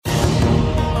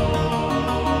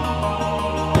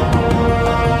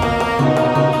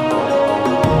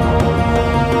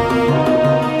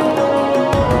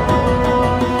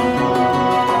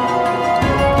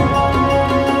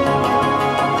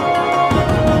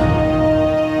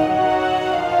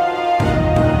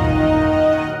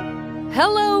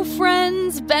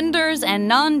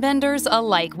non-benders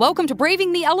alike. Welcome to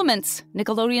Braving the Elements,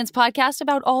 Nickelodeon's podcast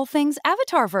about all things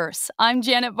Avatarverse. I'm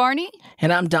Janet Varney.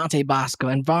 And I'm Dante Bosco.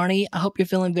 And Varney, I hope you're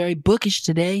feeling very bookish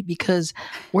today because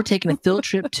we're taking a field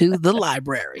trip to the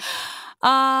library.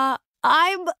 I'm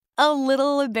a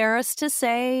little embarrassed to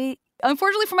say,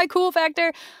 unfortunately for my cool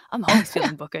factor, I'm always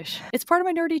feeling bookish. It's part of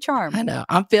my nerdy charm. I know.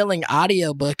 I'm feeling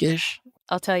audio bookish.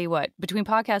 I'll tell you what, between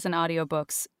podcasts and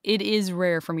audiobooks, it is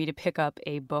rare for me to pick up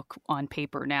a book on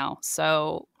paper now.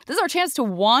 So this is our chance to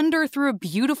wander through a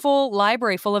beautiful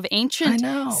library full of ancient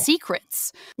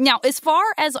secrets. Now, as far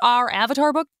as our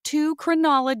Avatar Book 2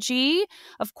 chronology,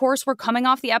 of course, we're coming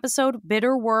off the episode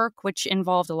Bitter Work, which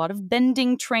involved a lot of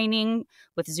bending training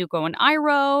with Zuko and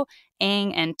Iroh,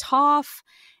 Aang and Toph.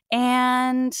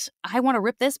 And I want to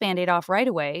rip this Band-Aid off right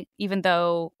away, even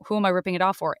though, who am I ripping it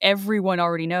off for? Everyone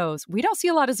already knows. We don't see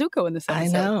a lot of Zuko in this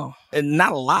episode. I know. And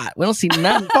not a lot. We don't see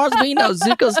none. As far as we know,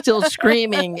 Zuko's still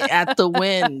screaming at the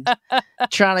wind,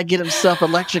 trying to get himself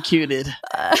electrocuted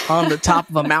on the top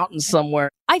of a mountain somewhere.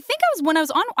 I think when I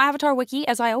was on Avatar Wiki,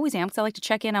 as I always am, because I like to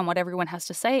check in on what everyone has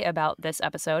to say about this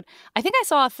episode, I think I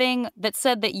saw a thing that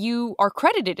said that you are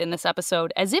credited in this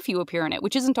episode as if you appear in it,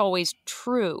 which isn't always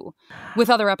true with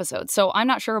other episodes. So I'm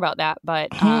not sure about that, but...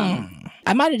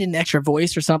 I might have did an extra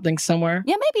voice or something somewhere.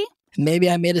 Yeah, maybe. Maybe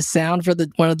I made a sound for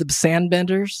one of the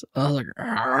sandbenders. I was like,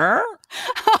 Arr?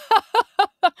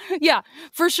 Yeah,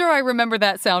 for sure I remember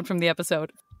that sound from the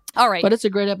episode. All right. But it's a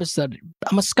great episode.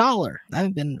 I'm a scholar. I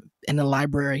haven't been in a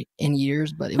library in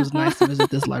years, but it was nice to visit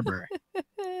this library.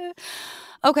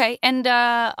 Okay, and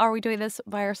are we doing this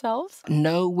by ourselves?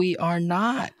 No, we are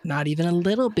not. Not even a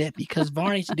little bit, because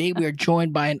Varney, today we are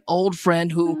joined by an old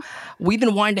friend who we've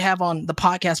been wanting to have on the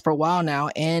podcast for a while now,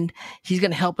 and he's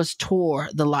going to help us tour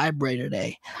the library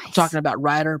today. Nice. I'm talking about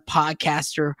writer,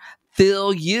 podcaster,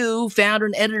 Phil Yu, founder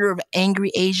and editor of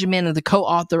Angry Asian Men and the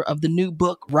co-author of the new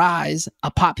book, Rise, A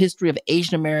Pop History of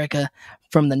Asian America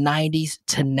from the 90s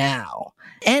to Now.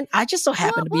 And I just so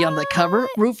happen to be on the cover.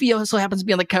 Rufio so happens to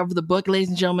be on the cover of the book. Ladies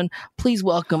and gentlemen, please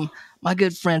welcome my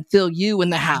good friend Phil Yu in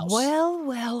the house. Well.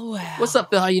 What's up,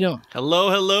 Phil? How you doing? Hello,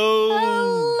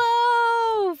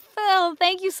 Phil.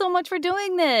 Thank you so much for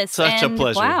doing this. Such a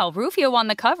pleasure. Wow, Rufio on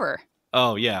the cover.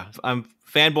 Oh, yeah. I'm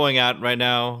fanboying out right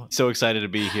now. So excited to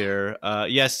be here.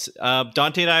 Yes,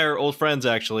 Dante and I are old friends,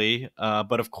 actually.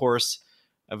 But of course,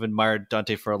 I've admired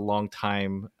Dante for a long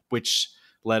time, which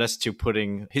led us to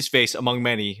putting his face among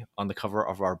many on the cover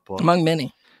of our book. Among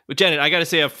many. But Janet, I got to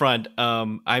say up front,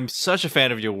 I'm such a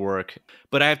fan of your work,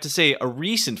 but I have to say a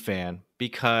recent fan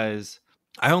because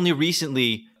I only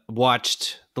recently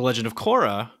watched The Legend of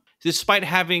Korra, despite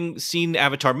having seen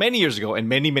Avatar many years ago and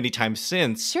many, many times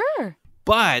since. Sure.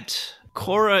 But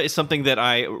Korra is something that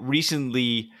I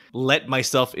recently let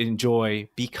myself enjoy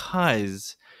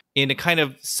because in a kind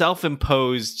of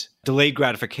self-imposed delayed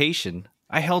gratification,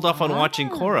 I held off on watching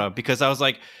Korra because I was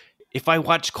like, if I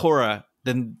watch Korra,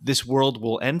 then this world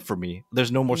will end for me.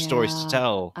 There's no more stories to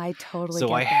tell. I totally So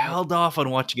get I that. held off on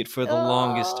watching it for the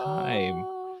longest time.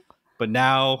 But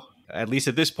now, at least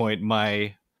at this point,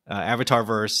 my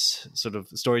Avatarverse sort of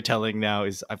storytelling now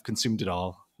is I've consumed it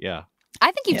all. Yeah.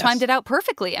 I think you've timed it out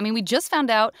perfectly. I mean, we just found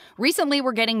out recently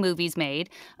we're getting movies made.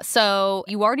 So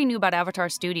you already knew about Avatar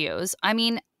Studios. I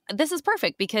mean, this is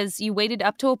perfect because you waited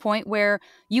up to a point where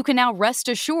you can now rest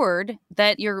assured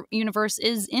that your universe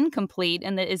is incomplete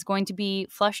and that is going to be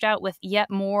fleshed out with yet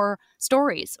more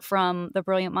stories from the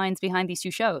brilliant minds behind these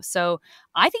two shows. So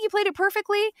I think you played it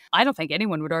perfectly. I don't think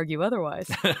anyone would argue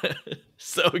otherwise.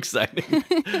 So exciting.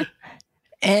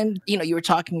 And, you were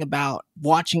talking about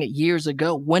watching it years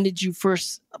ago. When did you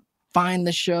first find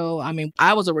the show? I mean,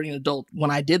 I was already an adult when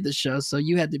I did the show, so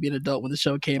you had to be an adult when the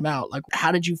show came out. Like,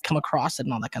 how did you come across it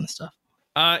and all that kind of stuff?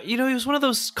 It was one of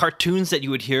those cartoons that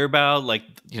you would hear about, like,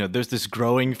 there's this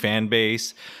growing fan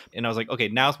base. And I was like, okay,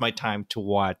 now's my time to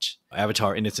watch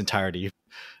Avatar in its entirety.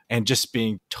 And just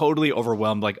being totally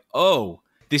overwhelmed, like, oh,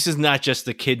 this is not just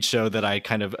the kid show that I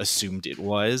kind of assumed it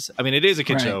was. I mean, it is a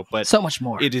kid show, but so much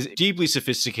more. It is deeply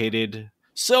sophisticated,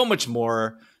 so much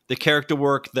more. The character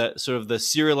work, the sort of the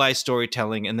serialized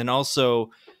storytelling, and then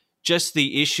also just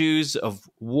the issues of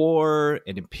war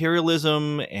and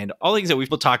imperialism and all the things that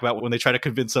people talk about when they try to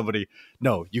convince somebody,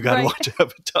 no, you got to watch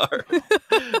Avatar.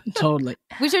 Totally.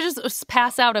 We should just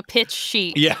pass out a pitch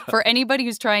sheet for anybody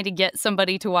who's trying to get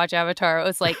somebody to watch Avatar.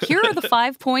 It's like, here are the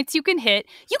 5 points you can hit.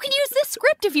 You can use this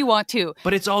script if you want to.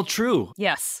 But it's all true.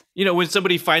 Yes. When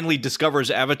somebody finally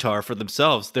discovers Avatar for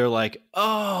themselves, they're like,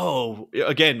 oh,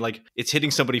 again, like it's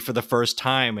hitting somebody for the first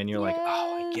time. And you're like,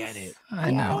 oh, get it.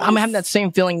 I know. I'm having that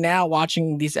same feeling now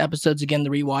watching these episodes again, the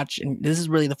rewatch. And this is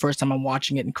really the first time I'm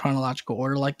watching it in chronological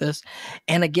order like this.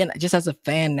 And again, just as a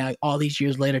fan now, all these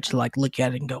years later, to like look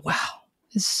at it and go, wow,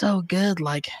 it's so good.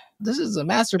 Like, this is a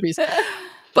masterpiece.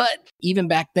 But even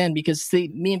back then, because see,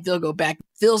 me and Phil go back,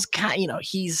 Phil's kind,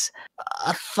 he's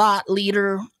a thought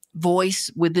leader, voice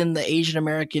within the Asian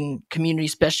American community,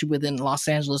 especially within Los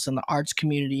Angeles and the arts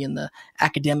community and the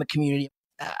academic community.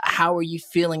 How are you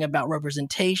feeling about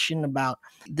representation, about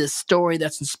this story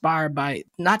that's inspired by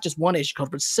not just one Asian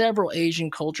culture, but several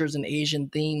Asian cultures and Asian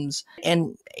themes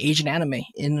and Asian anime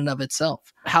in and of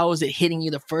itself? How is it hitting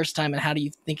you the first time, and how do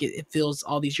you think it feels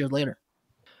all these years later?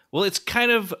 Well, it's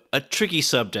kind of a tricky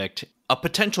subject, a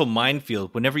potential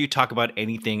minefield whenever you talk about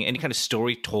anything, any kind of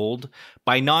story told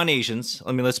by non-Asians.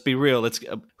 I mean, let's be real.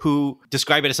 Who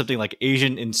describe it as something like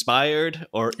Asian inspired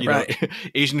or, know,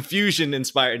 Asian fusion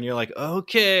inspired. And you're like,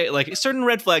 okay, like certain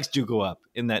red flags do go up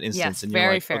in that instance. Yes, and you're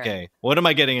very like, fair. Okay, what am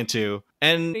I getting into?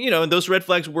 And, those red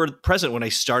flags were present when I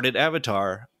started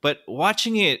Avatar, but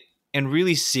watching it and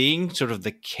really seeing sort of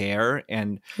the care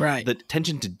and the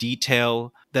attention to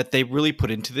detail that they really put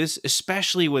into this,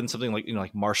 especially when something like,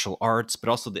 like martial arts, but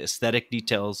also the aesthetic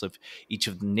details of each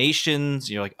of the nations.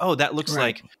 You're like, oh, that looks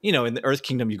like, in the Earth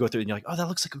Kingdom, you go through and you're like, oh, that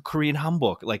looks like a Korean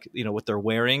hanbok, like, what they're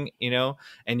wearing,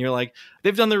 and you're like,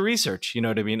 they've done their research, you know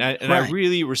what I mean? I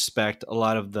really respect a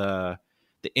lot of the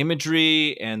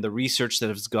imagery and the research that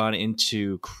has gone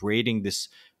into creating this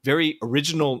very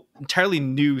original, entirely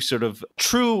new sort of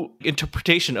true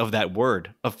interpretation of that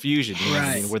word of fusion, you know what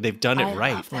I mean? Where they've done it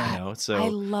right, So I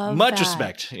love much that.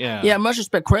 respect. Yeah, much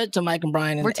respect. Credit to Mike and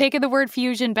Brian. And we're taking the word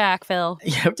fusion back, Phil.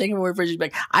 Yeah, we're taking the word fusion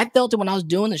back. I felt it when I was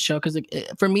doing the show because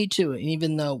for me too, and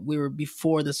even though we were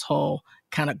before this whole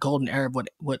kind of golden era of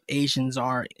what Asians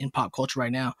are in pop culture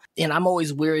right now. And I'm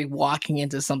always weary walking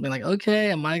into something like,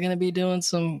 okay, am I going to be doing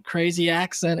some crazy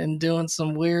accent and doing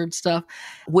some weird stuff?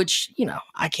 Which,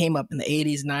 I came up in the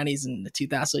 80s, 90s, and the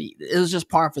 2000s. So it was just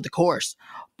par for the course.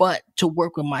 But to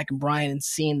work with Mike and Brian and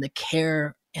seeing the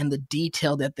care and the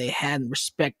detail that they had and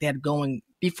respect they had going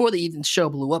before the even show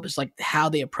blew up, it's like how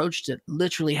they approached it,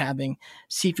 literally having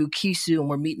Sifu Kisu, and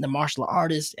we're meeting the martial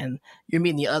artists, and you're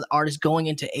meeting the other artists going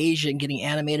into Asia and getting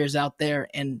animators out there,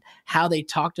 and how they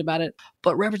talked about it.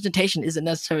 But representation isn't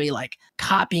necessarily like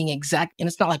copying exact, and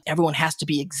it's not like everyone has to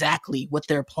be exactly what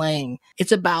they're playing.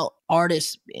 It's about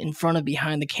artists in front of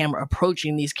behind the camera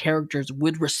approaching these characters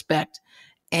with respect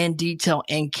and detail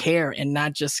and care, and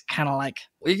not just kind of like,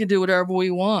 we can do whatever we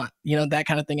want, that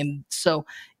kind of thing. And so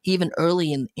even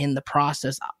early in the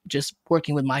process, just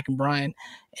working with Mike and Brian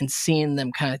and seeing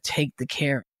them kind of take the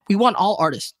care. We want all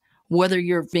artists, whether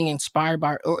you're being inspired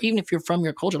by, or even if you're from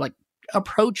your culture, like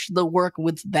approach the work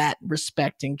with that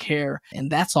respect and care. And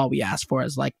that's all we ask for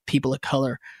as like people of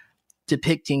color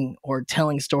depicting or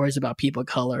telling stories about people of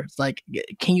color. It's like,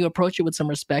 can you approach it with some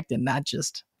respect and not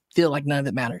just feel like none of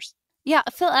it matters? Yeah,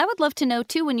 Phil, I would love to know,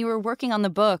 too, when you were working on the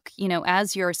book,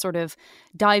 as you're sort of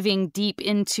diving deep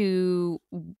into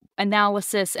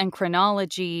analysis and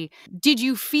chronology, did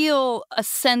you feel a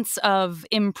sense of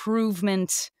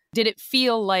improvement? Did it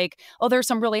feel like, oh, there's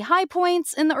some really high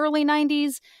points in the early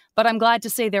 90s, but I'm glad to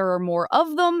say there are more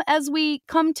of them as we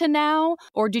come to now?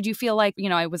 Or did you feel like,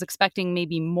 I was expecting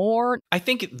maybe more? I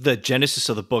think the genesis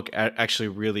of the book actually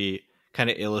really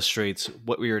kind of illustrates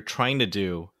what we were trying to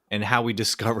do and how we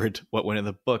discovered what went in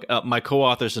the book. My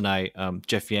co-authors and I,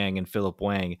 Jeff Yang and Philip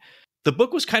Wang, the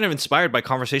book was kind of inspired by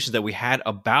conversations that we had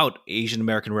about Asian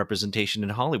American representation in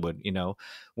Hollywood.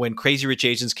 When Crazy Rich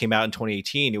Asians came out in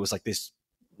 2018, it was like this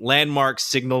landmark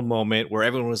signal moment where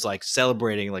everyone was like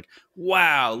celebrating, like,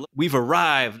 wow, we've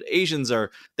arrived.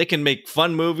 They can make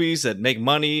fun movies that make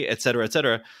money, et cetera, et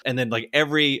cetera. And then like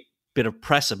every bit of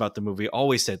press about the movie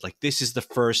always said, like, this is the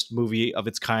first movie of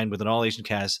its kind with an all Asian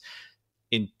cast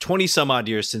in 20 some odd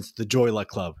years since the Joy Luck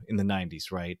Club in the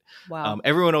 90s, right? Wow.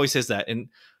 Everyone always says that. And,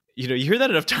 you hear that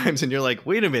enough times and you're like,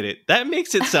 wait a minute, that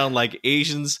makes it sound like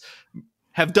Asians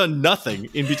have done nothing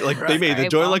in between. Like they made the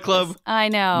Joy Luck Club. I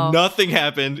know. Nothing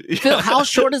happened. Phil, how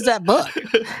short is that book?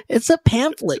 It's a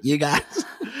pamphlet, you guys.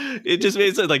 It just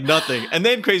made sense, like nothing. And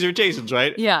then Crazy Rich Asians,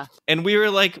 right? Yeah. And we were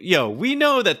like, yo, we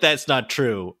know that that's not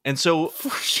true. And so for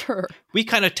sure, we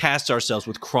kind of tasked ourselves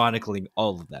with chronicling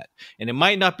all of that. And it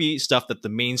might not be stuff that the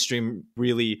mainstream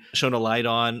really shone a light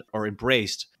on or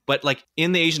embraced. But like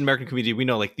in the Asian American community, we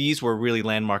know like these were really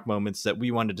landmark moments that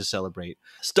we wanted to celebrate.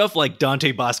 Stuff like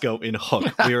Dante Bosco in Hook.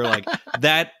 We were like,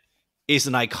 that is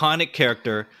an iconic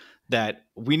character that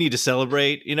we need to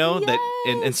celebrate, Yes. that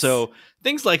and so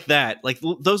things like that, like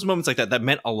those moments like that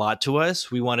meant a lot to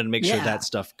us. We wanted to make sure that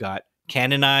stuff got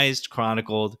canonized,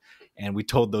 chronicled, and we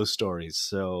told those stories.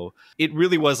 So it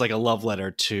really was like a love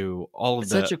letter to all of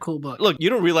Such a cool book. Look, you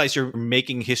don't realize you're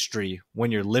making history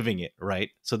when you're living it,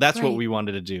 right? So that's what we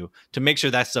wanted to do, to make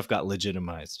sure that stuff got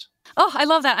legitimized. Oh, I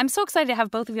love that. I'm so excited to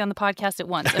have both of you on the podcast at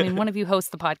once. I mean, one of you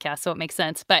hosts the podcast, so it makes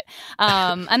sense. But,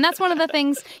 and that's one of the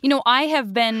things, I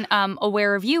have been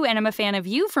aware of you and I'm a fan of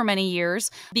you for many years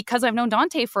because I've known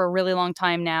Dante for a really long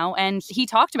time now. And he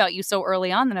talked about you so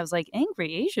early on that I was like,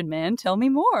 angry Asian man, tell me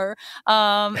more.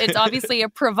 It's obviously a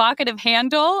provocative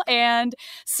handle. And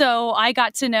so I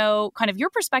got to know kind of your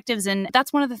perspectives. And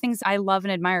that's one of the things I love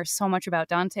and admire so much about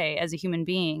Dante as a human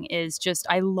being is just,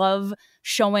 I love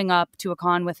showing up to a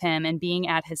con with him and being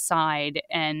at his side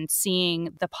and seeing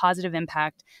the positive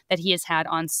impact that he has had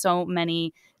on so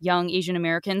many young Asian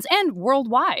Americans and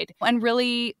worldwide, and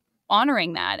really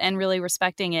honoring that and really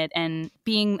respecting it and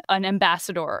being an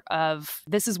ambassador of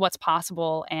this is what's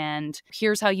possible and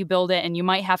here's how you build it. And you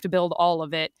might have to build all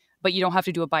of it, but you don't have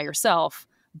to do it by yourself.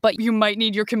 But you might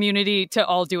need your community to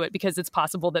all do it because it's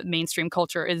possible that mainstream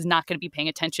culture is not going to be paying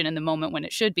attention in the moment when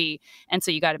it should be. And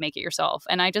so you got to make it yourself.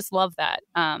 And I just love that.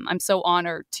 I'm so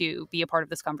honored to be a part of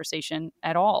this conversation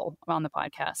at all on the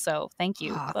podcast. So thank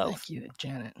you both. Thank you,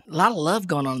 Janet. A lot of love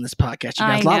going on in this podcast. You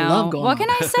guys, I know. A lot of love going on. What can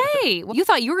I say? You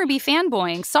thought you were going to be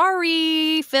fanboying.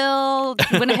 Sorry, Phil.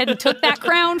 Went ahead and took that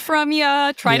crown from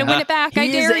you. Try to win it back. I dare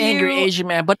you. He is an angry Asian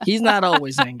man, but he's not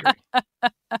always angry.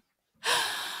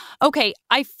 Okay,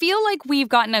 I feel like we've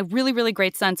gotten a really, really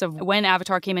great sense of when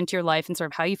Avatar came into your life and sort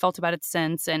of how you felt about it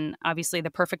since, and obviously the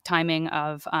perfect timing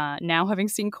of now having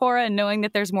seen Korra and knowing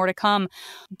that there's more to come.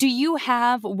 Do you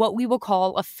have what we will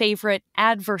call a favorite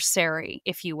adversary,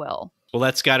 if you will? Well,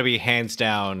 that's got to be hands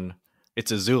down,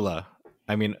 it's Azula.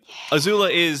 I mean,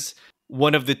 Azula is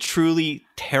one of the truly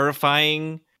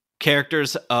terrifying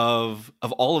characters of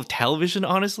all of television,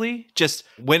 honestly. Just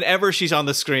whenever she's on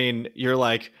the screen, you're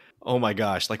like, oh my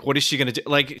gosh, like, what is she going to do?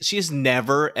 Like, she is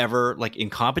never, ever, like,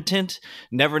 incompetent,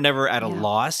 never at a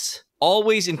loss,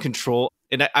 always in control.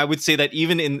 And I would say that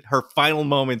even in her final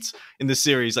moments in the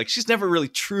series, like, she's never really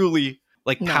truly,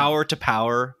 like, power to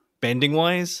power,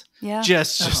 bending-wise. Yeah.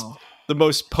 Just the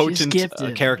most potent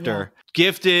character. Yeah.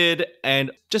 Gifted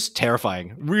and just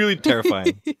terrifying. Really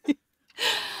terrifying.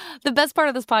 The best part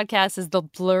of this podcast is the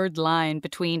blurred line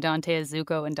between Dante as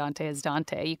Zuko and Dante as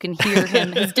Dante. You can hear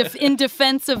him in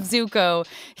defense of Zuko.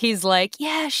 He's like,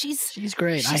 "Yeah, she's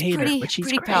great. I hate her, but she's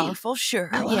pretty great. Powerful,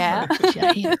 sure. Yeah,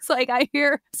 it's like I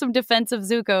hear some defense of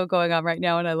Zuko going on right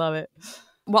now, and I love it."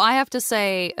 Well, I have to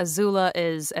say, Azula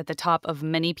is at the top of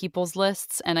many people's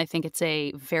lists, and I think it's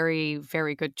a very,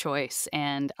 very good choice.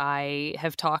 And I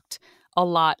have talked a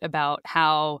lot about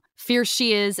how fierce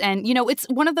she is. And, it's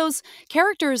one of those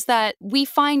characters that we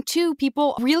find, too,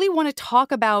 people really want to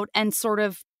talk about and sort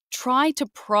of try to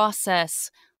process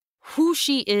who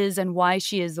she is and why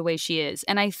she is the way she is.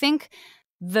 And I think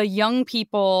the young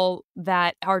people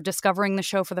that are discovering the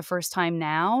show for the first time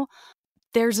now,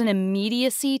 there's an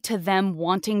immediacy to them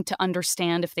wanting to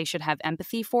understand if they should have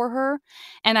empathy for her.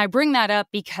 And I bring that up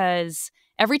because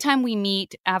every time we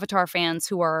meet Avatar fans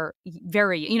who are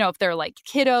very, if they're like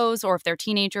kiddos or if they're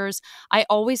teenagers, I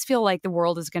always feel like the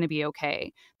world is going to be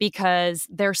okay because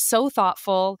they're so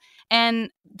thoughtful and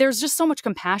there's just so much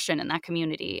compassion in that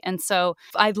community. And so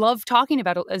I love talking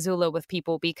about Azula with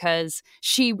people because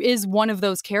she is one of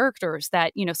those characters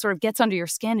that, sort of gets under your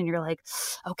skin and you're like,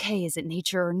 okay, is it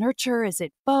nature or nurture? Is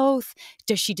it both?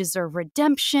 Does she deserve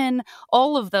redemption?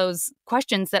 All of those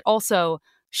questions that also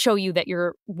show you that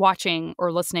you're watching or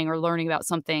listening or learning about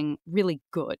something really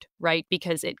good, right?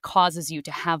 Because it causes you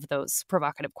to have those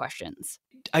provocative questions.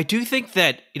 I do think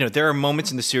that, there are moments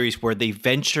in the series where they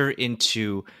venture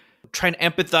into trying to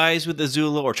empathize with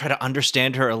Azula or try to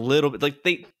understand her a little bit. Like,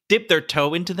 they dip their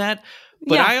toe into that.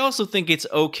 But I also think it's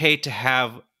okay to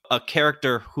have a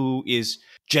character who is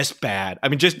just bad. I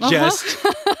mean, just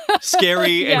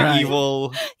scary and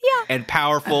evil and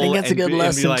powerful. I think that's a good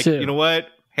lesson, and be like, too. You know what?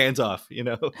 Hands off,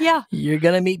 Yeah. You're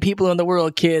going to meet people in the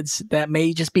world, kids, that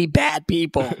may just be bad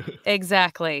people.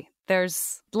 Exactly.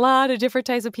 There's a lot of different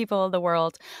types of people in the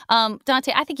world.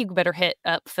 Dante, I think you better hit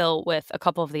up Phil with a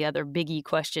couple of the other biggie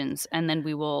questions, and then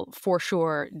we will for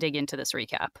sure dig into this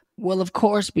recap. Well, of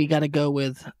course, we got to go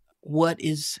with what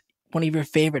is one of your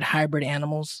favorite hybrid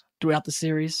animals throughout the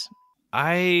series?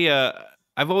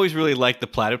 I've always really liked the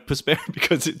platypus bear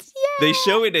because they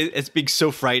show it as being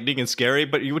so frightening and scary,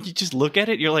 but when you just look at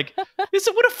it, you're like,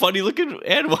 what a funny looking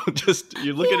animal. Just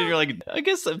you look at it and you're like, I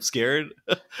guess I'm scared.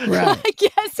 Right.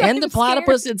 And the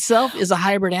platypus itself is a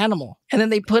hybrid animal. And then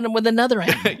they put him with another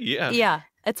animal. Yeah.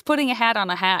 It's putting a hat on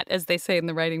a hat, as they say in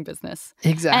the writing business.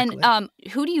 Exactly. And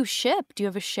who do you ship? Do you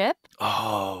have a ship?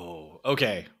 Oh,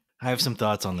 okay. I have some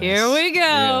thoughts on this. Here we go,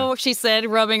 Yeah. she said,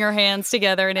 rubbing her hands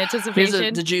together in anticipation.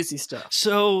 Here's the juicy stuff.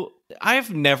 So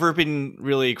I've never been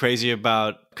really crazy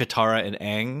about Katara and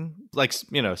Aang. Like,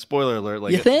 spoiler alert,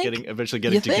 like eventually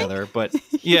getting together. But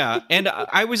yeah, and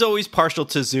I was always partial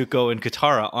to Zuko and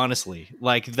Katara, honestly.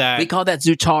 Like that. We call that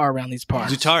Zutara around these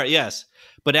parts. Zutara, yes.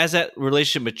 But as that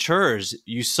relationship matures,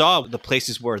 you saw the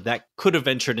places where that could have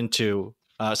ventured into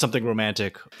something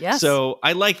romantic. Yes. So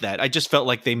I like that. I just felt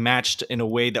like they matched in a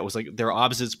way that was like they're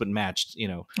opposites but matched,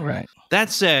 Right. That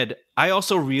said, I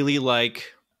also really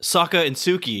like Sokka and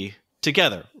Suki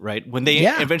together, right? When they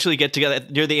eventually get together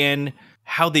near the end,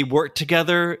 how they work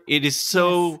together, it is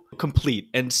so complete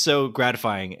and so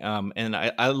gratifying. And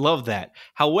I love that.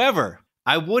 However,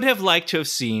 I would have liked to have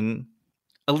seen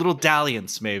a little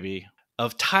dalliance maybe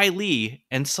of Ty Lee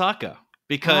and Sokka,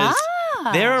 because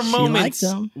there are moments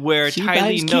where Ty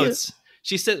Lee notes,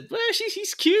 she said, well,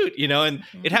 he's cute, and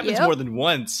it happens more than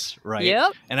once, right?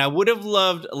 Yep. And I would have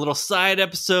loved a little side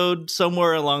episode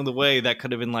somewhere along the way that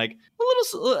could have been like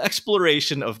a little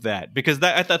exploration of that, because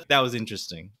I thought that was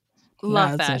interesting.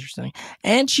 Love that's that. Interesting.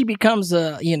 And she becomes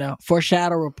a,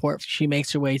 foreshadow report. She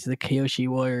makes her way to the Kyoshi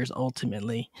Warriors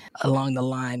ultimately along the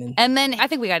line. And then I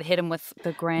think we got to hit him with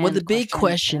the grand Well, the big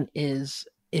question is,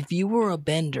 if you were a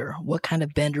bender, what kind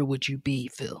of bender would you be,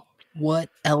 Phil? What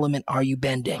element are you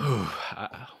bending?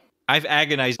 I've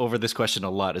agonized over this question a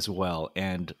lot as well.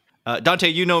 And Dante,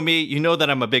 you know me. You know that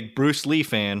I'm a big Bruce Lee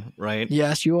fan, right?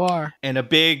 Yes, you are. And a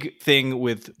big thing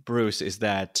with Bruce is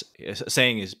that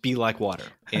saying is be like water.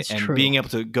 That's and true. Being able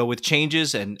to go with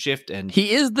changes and shift. And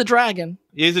he is the dragon.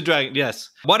 He is the dragon,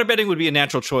 yes. Waterbending would be a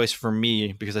natural choice for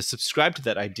me because I subscribe to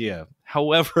that idea.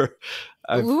 However,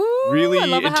 I've really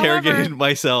interrogated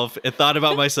myself and thought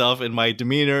about myself and my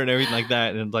demeanor and everything like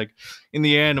that. And like, in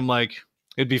the end, I'm like,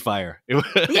 it'd be fire.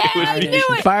 Fire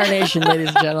Nation, Fire Nation, ladies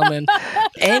and gentlemen.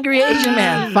 Angry Asian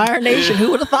man, Fire Nation.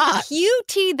 Who would have thought? You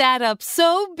teed that up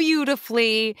so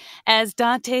beautifully as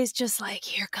Dante's just like,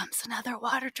 here comes another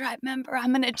Water Tribe member.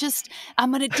 I'm going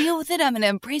to deal with it. I'm going to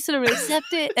embrace it and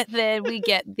accept it. And then we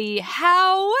get the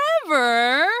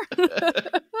however.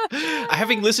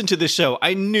 Having listened to this show,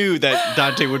 I knew that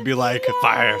Dante would be like,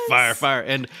 fire, fire, fire.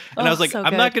 And I was like,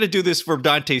 I'm not going to do this for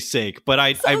Dante's sake, but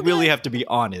I really have to be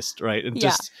honest, right? And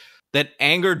just that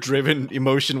anger-driven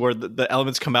emotion where the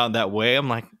elements come out in that way, I'm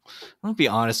like, I'll be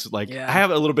honest, like, I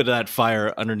have a little bit of that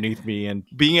fire underneath me, and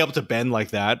being able to bend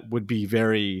like that would be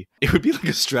it would be like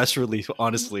a stress relief,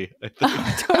 honestly. I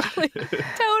think.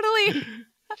 Totally.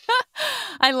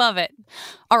 I love it.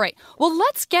 All right. Well,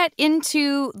 let's get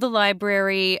into the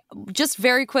library just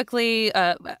very quickly.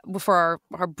 For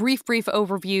our brief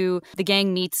overview, the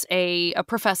gang meets a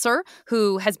professor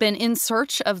who has been in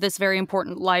search of this very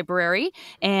important library,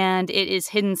 and it is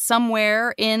hidden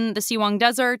somewhere in the Siwang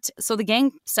Desert. So the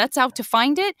gang sets out to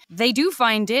find it. They do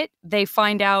find it. They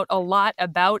find out a lot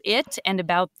about it and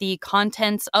about the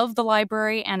contents of the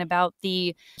library and about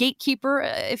the gatekeeper,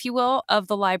 if you will, of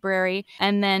the library.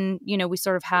 And then, we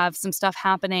sort of have some stuff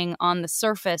happening on the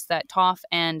surface that Toph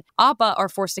and Appa are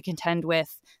forced to contend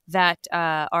with that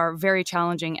are very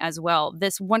challenging as well.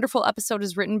 This wonderful episode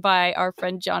is written by our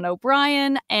friend John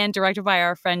O'Brien and directed by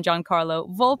our friend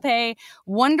Giancarlo Volpe.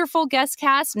 Wonderful guest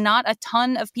cast. Not a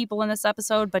ton of people in this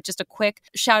episode, but just a quick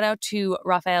shout out to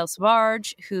Rafael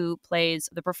Savarge, who plays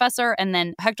the professor, and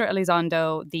then Hector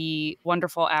Elizondo, the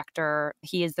wonderful actor.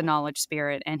 He is the knowledge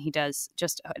spirit, and he does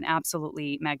just an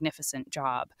absolutely magnificent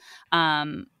job.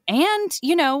 And,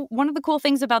 one of the cool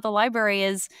things about the library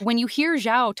is when you hear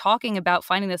Zhao talking about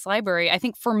finding this library, I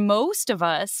think for most of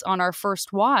us on our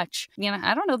first watch,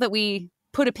 I don't know that we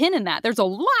put a pin in that. There's a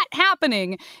lot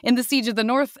happening in the Siege of the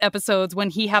North episodes when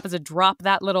he happens to drop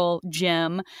that little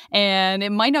gem, and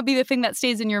it might not be the thing that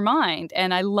stays in your mind.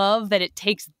 And I love that it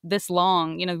takes this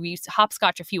long, we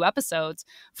hopscotch a few episodes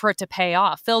for it to pay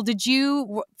off. Phil, did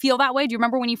you feel that way? Do you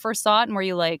remember when you first saw it and were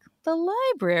you like, the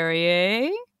library,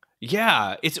 eh?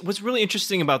 Yeah, what's really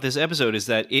interesting about this episode is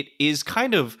that it is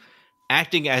kind of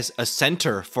acting as a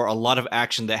center for a lot of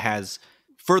action that has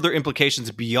further implications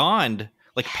beyond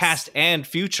like past and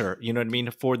future, you know what I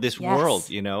mean, for this world,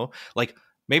 like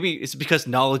maybe it's because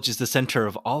knowledge is the center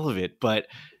of all of it, but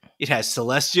it has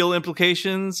celestial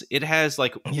implications. It has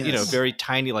like, very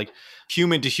tiny, like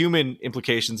human to human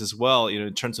implications as well,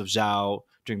 in terms of Zhao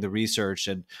doing the research.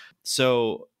 And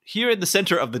so here in the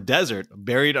center of the desert,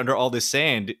 buried under all this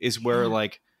sand, is where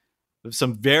like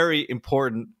some very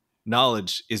important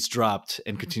knowledge is dropped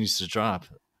and continues to drop.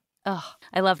 Oh,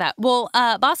 I love that. Well,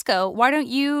 Bosco, why don't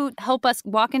you help us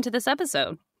walk into this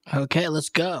episode? Okay, let's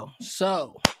go.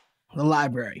 So, the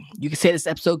library. You can say this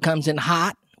episode comes in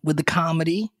hot with the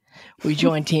comedy. We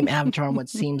join Team Avatar on what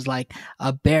seems like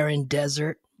a barren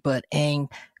desert, but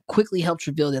Aang quickly helps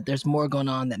reveal that there's more going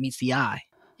on that meets the eye.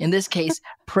 In this case,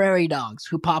 prairie dogs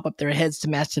who pop up their heads to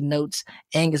match the notes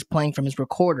Aang is playing from his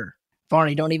recorder.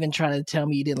 Varney, don't even try to tell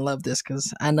me you didn't love this,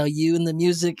 because I know you and the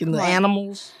music and the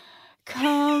animals.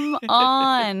 Come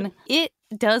on. It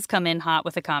does come in hot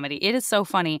with a comedy. It is so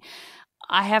funny.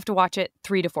 I have to watch it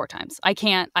 3 to 4 times. I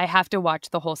have to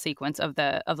watch the whole sequence of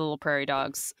the little prairie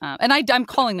dogs. And I'm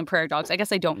calling them prairie dogs. I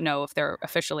guess I don't know if they're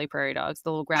officially prairie dogs,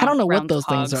 the little ground. I don't know what ground those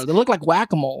hogs. things are. They look like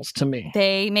whack-a-moles to me.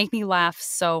 They make me laugh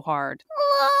so hard.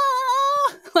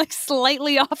 Like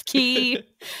slightly off key.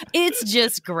 It's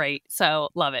just great. So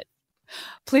love it.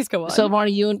 Please go on. So,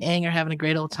 Varney, you and Aang are having a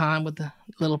great old time with the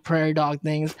little prairie dog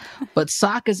things. But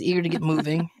Sokka's eager to get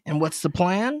moving. And what's the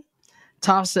plan?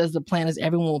 Toph says the plan is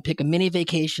everyone will pick a mini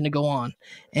vacation to go on.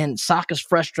 And Sokka's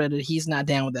frustrated. He's not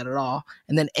down with that at all.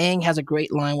 And then Aang has a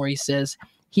great line where he says,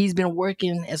 he's been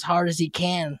working as hard as he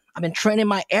can. I've been training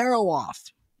my arrow off.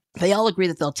 They all agree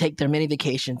that they'll take their mini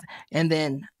vacations, and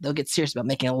then they'll get serious about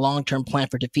making a long-term plan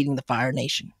for defeating the Fire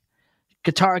Nation.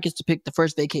 Katara gets to pick the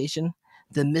first vacation,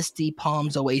 the Misty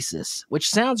Palms Oasis, which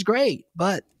sounds great,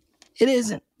 but it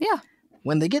isn't. Yeah.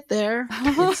 When they get there,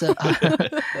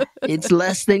 it's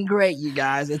less than great, you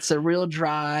guys. It's a real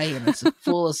dry, and it's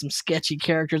full of some sketchy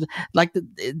characters.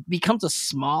 It becomes a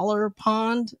smaller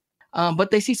pond,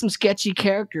 but they see some sketchy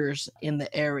characters in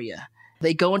the area.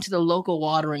 They go into the local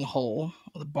watering hole,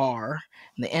 the bar,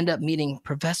 and they end up meeting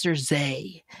Professor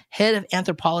Zay, head of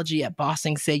anthropology at Ba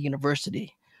Sing Se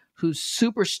University, who's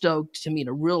super stoked to meet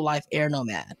a real-life air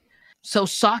nomad. So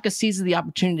Sokka seizes the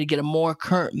opportunity to get a more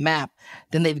current map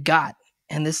than they've got,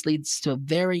 and this leads to a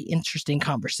very interesting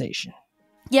conversation.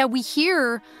 Yeah, we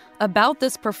hear about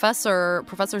this Professor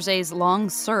Zay's long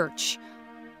search.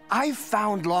 I've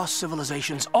found lost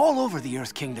civilizations all over the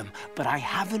Earth Kingdom, but I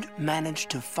haven't managed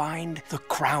to find the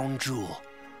crown jewel,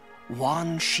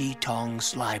 Wan Shi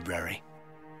Tong's library.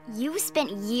 You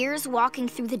spent years walking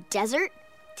through the desert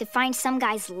to find some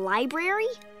guy's library?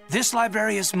 This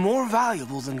library is more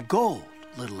valuable than gold,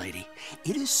 little lady.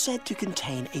 It is said to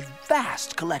contain a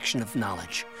vast collection of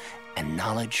knowledge, and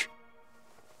knowledge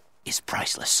is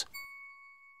priceless.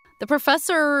 The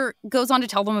professor goes on to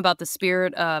tell them about the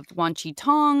spirit of Wan Shi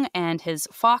Tong and his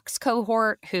Fox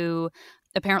cohort, who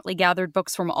apparently gathered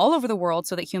books from all over the world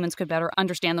so that humans could better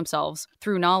understand themselves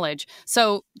through knowledge.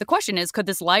 So the question is, could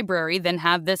this library then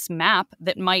have this map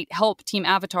that might help Team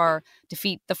Avatar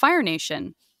defeat the Fire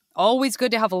Nation? Always good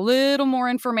to have a little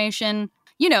more information.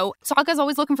 You know, Sokka's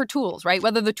always looking for tools, right?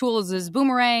 Whether the tool is his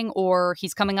boomerang or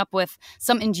he's coming up with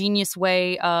some ingenious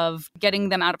way of getting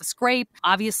them out of a scrape.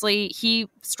 Obviously, he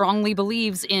strongly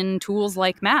believes in tools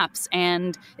like maps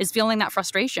and is feeling that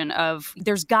frustration of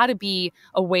there's got to be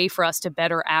a way for us to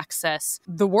better access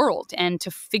the world and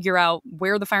to figure out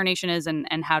where the Fire Nation is and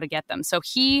how to get them. So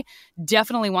he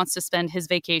definitely wants to spend his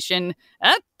vacation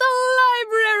at the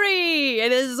library.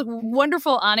 It is a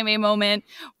wonderful anime moment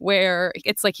where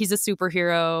it's like he's a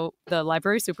superhero, the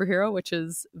library superhero, which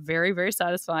is very, very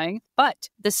satisfying. But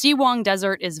the Siwang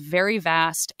Desert is very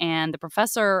vast, and the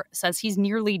professor says he's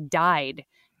nearly died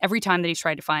every time that he's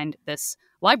tried to find this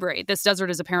library. This desert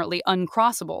is apparently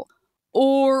uncrossable.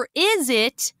 Or is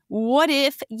it, what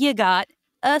if you got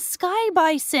a sky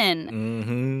bison?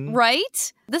 Mm-hmm.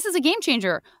 Right? This is a game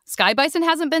changer. Sky bison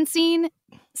hasn't been seen.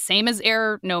 Same as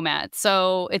air nomad.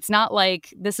 So it's not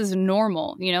like this is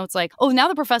normal. You know, it's like, oh, now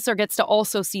the professor gets to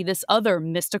also see this other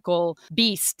mystical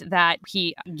beast that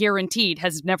he guaranteed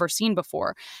has never seen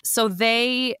before. So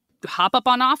they hop up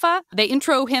on Appa. They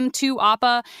intro him to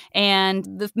Appa, and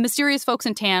the mysterious folks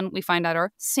in Tan, we find out,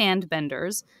 are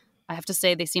sandbenders. I have to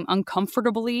say, they seem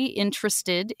uncomfortably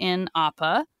interested in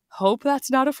Appa. Hope that's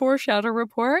not a foreshadow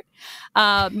report.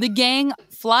 The gang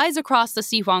flies across the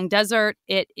Siwang Desert.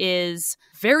 It is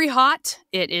very hot.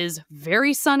 It is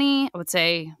very sunny. I would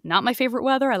say not my favorite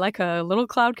weather. I like a little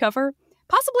cloud cover.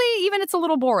 Possibly even it's a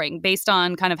little boring based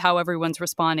on kind of how everyone's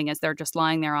responding as they're just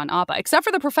lying there on Appa, except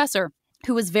for the professor,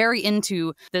 who is very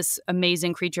into this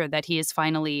amazing creature that he is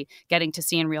finally getting to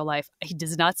see in real life. He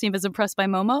does not seem as impressed by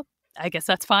Momo. I guess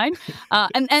that's fine.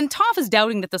 And Toph is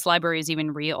doubting that this library is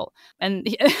even real. And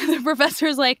the professor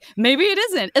is like, maybe it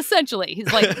isn't, essentially.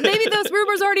 He's like, maybe those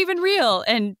rumors aren't even real.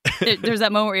 And there's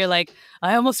that moment where you're like,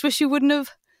 I almost wish you wouldn't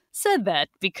have said that,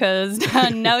 because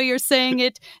now you're saying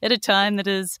it at a time that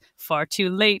is far too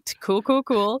late. Cool.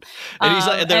 And he's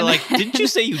like, they're like, didn't you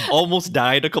say you almost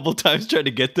died a couple times trying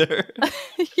to get there?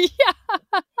 Yeah.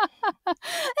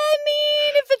 I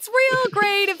mean, if it's real,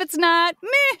 great. If it's not,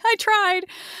 meh, I tried.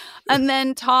 And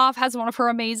then Toph has one of her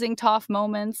amazing Toph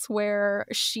moments where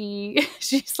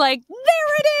she's like,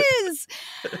 there it is!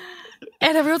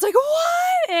 And everyone's like,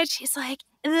 what? And she's like,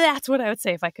 that's what I would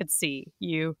say if I could see,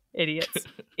 you idiots.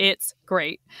 It's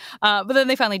great. But then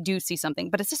they finally do see something.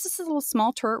 But it's just this little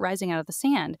small turret rising out of the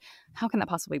sand. How can that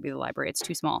possibly be the library? It's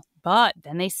too small. But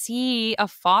then they see a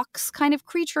fox kind of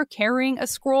creature carrying a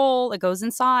scroll. It goes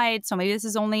inside. So maybe this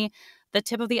is only the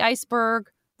tip of the iceberg,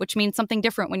 which means something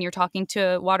different when you're talking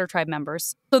to Water Tribe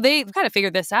members. So they kind of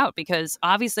figured this out because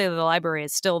obviously the library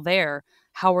is still there.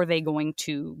 How are they going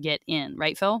to get in?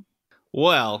 Right, Phil?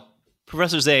 Well,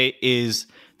 Professor Zay this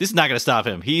is not going to stop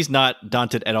him. He's not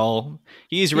daunted at all.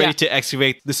 He's ready to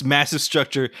excavate this massive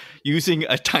structure using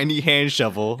a tiny hand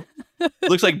shovel.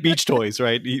 Looks like beach toys,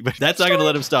 right? But that's not going to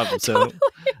let him stop him. So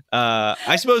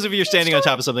I suppose if you're standing on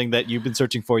top of something that you've been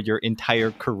searching for your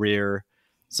entire career,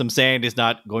 some sand is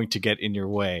not going to get in your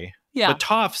way. Yeah. But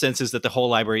Toph senses that the whole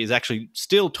library is actually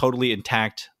still totally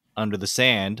intact under the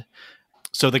sand.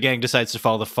 So the gang decides to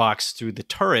follow the fox through the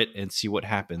turret and see what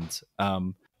happens.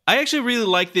 I actually really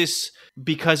like this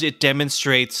because it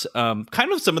demonstrates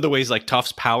kind of some of the ways like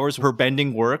Toph's powers, her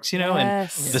bending works, and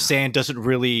the sand doesn't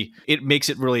really, it makes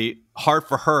it really hard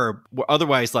for her.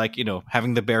 Otherwise, like,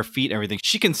 having the bare feet and everything,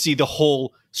 she can see the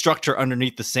whole structure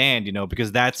underneath the sand,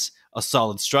 because that's a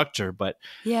solid structure. But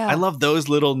I love those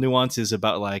little nuances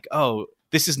about like, oh,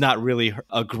 this is not really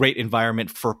a great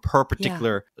environment for her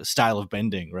particular style of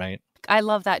bending, right? I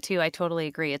love that too. I totally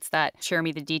agree. It's that share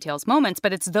me the details moments,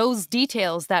 but it's those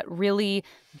details that really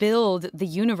build the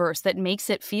universe that makes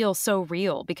it feel so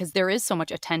real because there is so much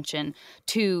attention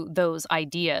to those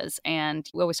ideas. And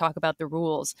we always talk about the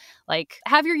rules, like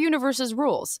have your universe's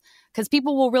rules because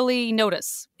people will really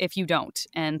notice if you don't.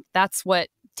 And that's what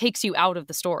takes you out of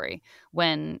the story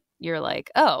when you're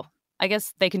like, oh, I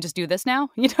guess they can just do this now.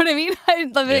 You know what I mean? I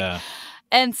love it.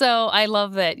 And so I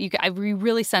love that I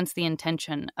really sense the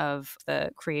intention of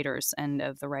the creators and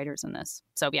of the writers in this.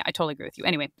 So yeah, I totally agree with you.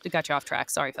 Anyway, we got you off track.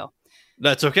 Sorry, Phil.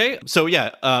 That's okay. So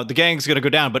the gang's going to go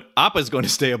down, but Appa's going to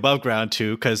stay above ground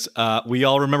too, because we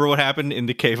all remember what happened in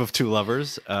the Cave of Two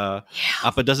Lovers.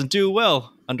 Appa doesn't do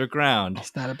well underground.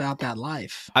 It's not about that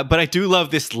life. But I do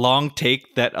love this long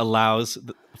take that allows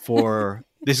for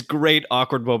this great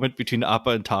awkward moment between Appa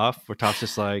and Toph, where Toph's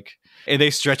just like, and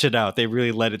they stretch it out. They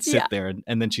really let it sit there.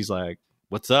 And then she's like,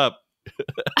 what's up?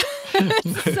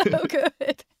 It's so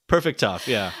good. Perfect Toph,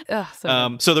 yeah.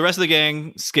 Oh, so the rest of the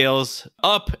gang scales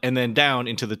up and then down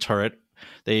into the turret.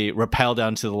 They rappel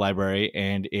down to the library,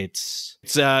 and it's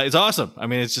awesome. I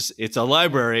mean, it's a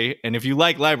library, and if you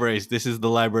like libraries, this is the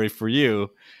library for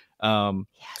you.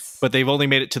 Yes. But they've only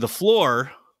made it to the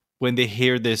floor when they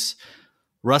hear this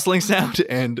rustling sound,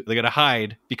 and they gotta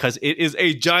hide because it is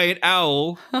a giant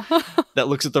owl that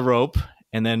looks at the rope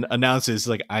and then announces,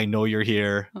 like, I know you're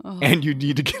here and you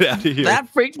need to get out of here. That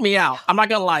freaked me out. I'm not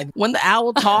gonna lie. When the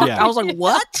owl talked, I was like,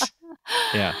 what?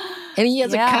 Yeah. And he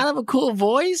has a kind of a cool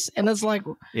voice, and it's like,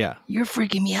 you're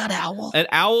freaking me out, owl. An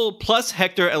owl plus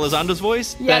Hector Elizondo's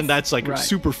voice, then that's like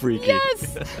super freaky.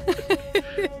 Yes.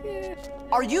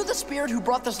 Are you the spirit who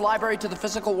brought this library to the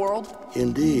physical world?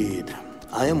 Indeed.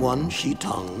 I am one Shi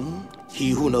Tong, he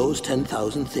who knows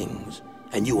 10,000 things,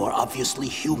 and you are obviously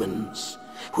humans,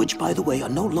 which, by the way, are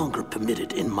no longer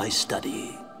permitted in my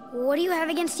study. What do you have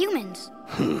against humans?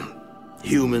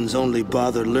 Humans only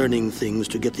bother learning things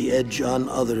to get the edge on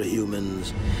other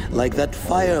humans, like that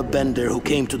firebender who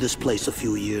came to this place a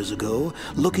few years ago,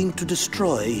 looking to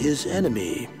destroy his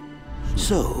enemy.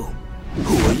 So,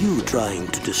 who are you trying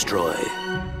to destroy?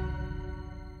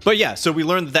 But yeah, so we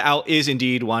learned that the owl is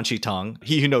indeed Wan Shi Tong,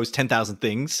 he who knows 10,000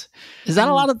 things. Is that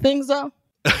a lot of things, though?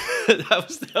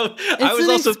 I was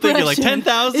also thinking, like,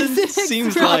 10,000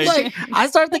 seems like... I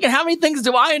started thinking, how many things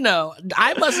do I know?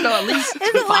 I must know at least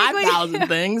 5,000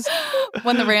 things.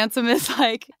 When the ransom is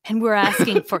like, and we're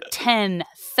asking for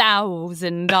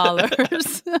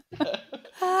 $10,000.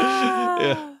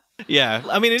 Yeah,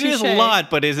 I mean, it is a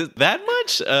lot, but is it that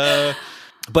much?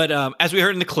 But as we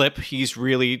heard in the clip, he's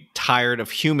really tired of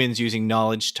humans using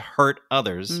knowledge to hurt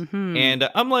others. Mm-hmm. And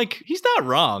I'm like, he's not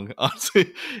wrong,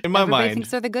 honestly, in my mind. Everybody thinks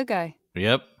they're the good guy.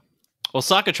 Yep. Well,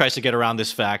 Sokka tries to get around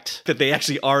this fact that they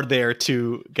actually are there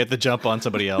to get the jump on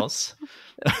somebody else.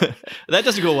 That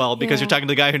doesn't go well because you're talking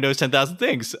to the guy who knows 10,000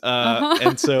 things.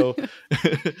 And so,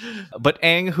 but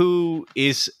Aang, who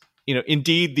is,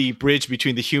 indeed the bridge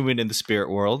between the human and the spirit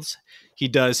worlds, he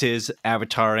does his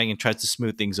avataring and tries to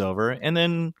smooth things over. And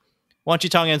then Wan Shi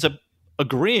Tong ends up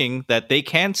agreeing that they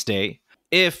can stay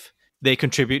if they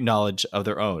contribute knowledge of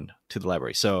their own to the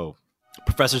library. So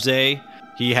Professor Zay,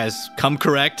 he has come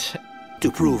correct.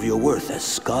 To prove your worth as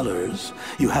scholars,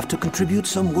 you have to contribute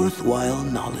some worthwhile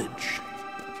knowledge.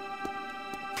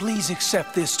 Please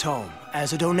accept this tome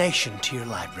as a donation to your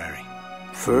library.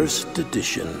 First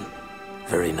edition.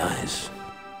 Very nice.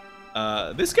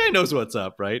 This guy knows what's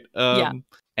up, right? Yeah.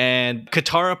 And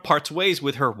Katara parts ways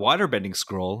with her waterbending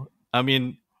scroll. I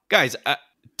mean, guys,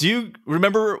 do you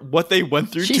remember what they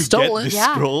went through to get this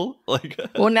scroll?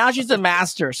 Well, now she's a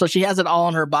master, so she has it all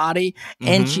on her body,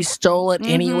 and she stole it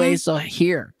anyway. So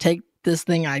here, take this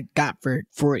thing I got for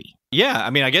free. Yeah, I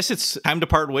mean, I guess it's time to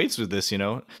part ways with this, you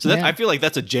know? So I feel like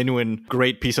that's a genuine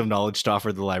great piece of knowledge to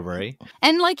offer the library.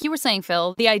 And like you were saying,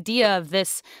 Phil, the idea of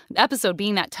this episode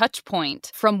being that touch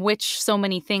point from which so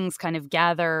many things kind of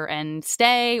gather and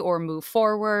stay or move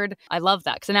forward. I love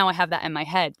that, because now I have that in my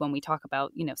head when we talk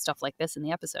about, you know, stuff like this in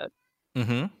the episode.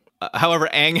 However,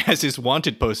 Aang has his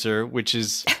wanted poster, which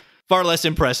is far less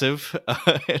impressive.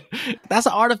 That's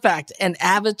an artifact. An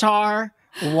Avatar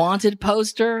wanted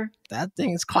poster. That thing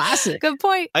is classic. Good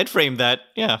point. I'd frame that.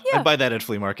 Yeah. I'd buy that at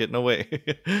flea market. No way.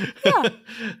 Yeah.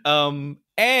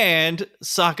 And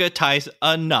Sokka ties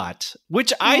a knot,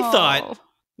 which I thought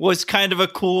was kind of a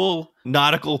cool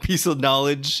nautical piece of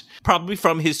knowledge, probably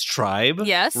from his tribe.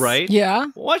 Yes. Right? Yeah.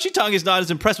 Wang Shitong is not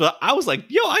as impressed, but I was like,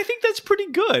 yo, I think that's pretty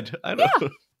good. I don't know.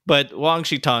 But Wang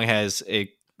Shitong has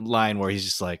a line where he's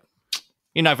just like,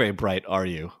 you're not very bright, are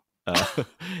you?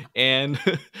 And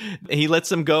he lets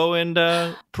them go and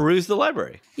peruse the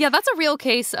library. Yeah, that's a real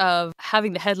case of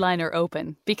having the headliner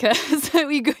open, because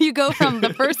you go from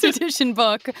the first edition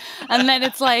book and then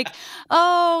it's like,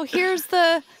 oh, here's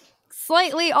the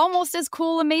slightly almost as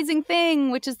cool amazing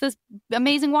thing, which is this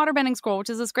amazing waterbending scroll, which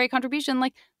is this great contribution.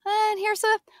 Like, and here's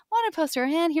a wanted poster,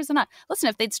 and here's a knot. Listen,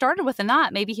 if they'd started with a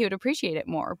knot, maybe he would appreciate it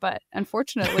more. But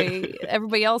unfortunately,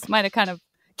 everybody else might have kind of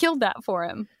killed that for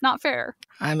him. Not fair.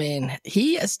 I mean,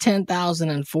 he has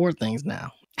 10,004 things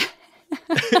now.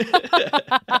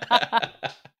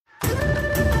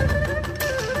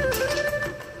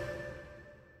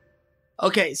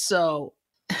 Okay, so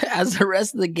as the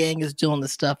rest of the gang is doing the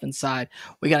stuff inside,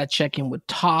 we got to check in with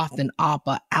Toph and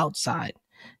Appa outside.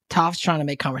 Toph's trying to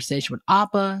make conversation with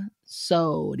Appa.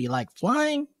 So, do you like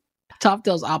flying? Toph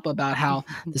tells Appa about how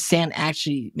the sand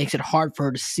actually makes it hard for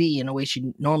her to see in a way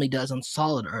she normally does on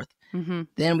solid Earth.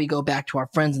 Then we go back to our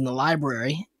friends in the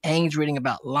library. Aang's reading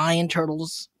about lion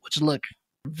turtles, which look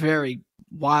very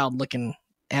wild-looking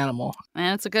animal.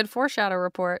 And it's a good foreshadow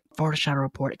report.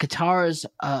 Katara's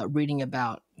reading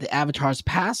about the Avatar's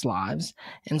past lives,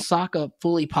 and Sokka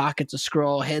fully pockets a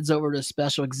scroll, heads over to a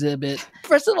special exhibit.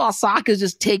 First of all, Sokka's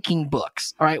just taking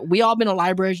books. All right, we all been to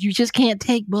libraries. You just can't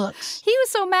take books. He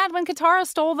was so mad when Katara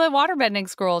stole the waterbending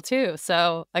scroll too,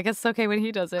 so I guess it's okay when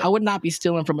he does it. I would not be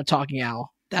stealing from a talking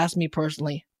owl. That's me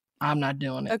personally. I'm not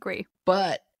doing it. Agree.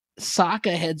 But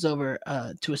Sokka heads over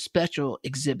to a special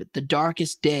exhibit, The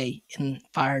Darkest Day in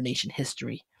Fire Nation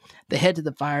History. They head to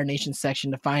the Fire Nation section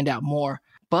to find out more,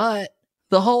 but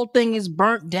the whole thing is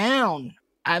burnt down.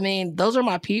 I mean, those are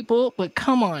my people, but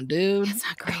come on, dude. It's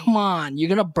not great. Come on. You're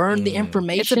going to burn the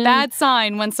information? It's a bad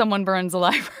sign when someone burns a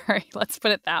library. Let's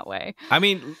put it that way. I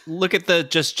mean, look at the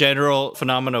just general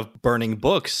phenomenon of burning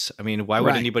books. I mean, why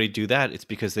would anybody do that? It's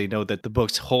because they know that the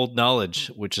books hold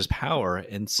knowledge, which is power.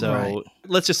 And so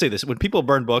let's just say this. When people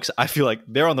burn books, I feel like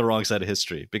they're on the wrong side of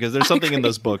history, because there's something in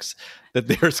those books that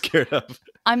they're scared of.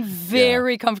 I'm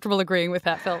very comfortable agreeing with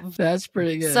that, Phil. That's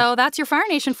pretty good. So that's your Fire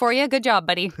Nation for you. Good job,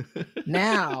 buddy.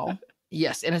 Now,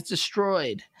 yes, and it's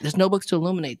destroyed. There's no books to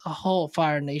illuminate. The whole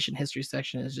Fire Nation history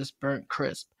section is just burnt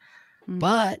crisp.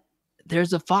 But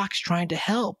there's a fox trying to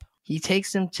help. He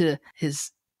takes him to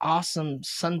his awesome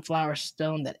sunflower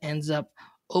stone that ends up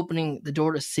opening the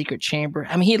door to a secret chamber.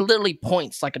 I mean, he literally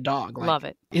points like a dog. Like, love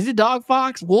it. Is it dog,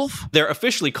 fox, wolf? They're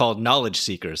officially called knowledge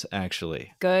seekers,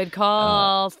 actually. Good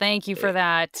call. Thank you for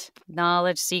that.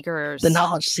 Knowledge seekers. The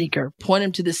knowledge seeker. Point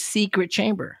him to the secret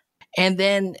chamber. And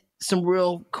then some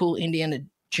real cool Indiana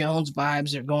Jones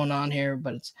vibes are going on here,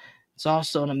 but it's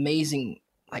also an amazing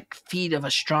feat of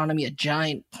astronomy, a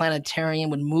giant planetarium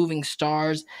with moving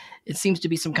stars. It seems to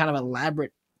be some kind of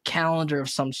elaborate calendar of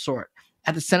some sort.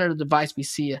 At the center of the device, we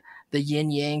see the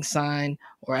yin-yang sign,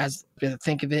 or as I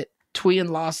think of it, Tui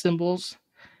and La symbols.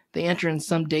 They enter in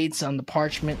some dates on the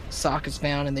parchment Sokka's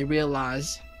found, and they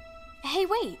realize... Hey,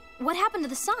 wait. What happened to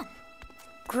the sun?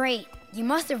 Great. You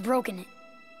must have broken it.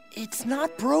 It's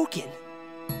not broken.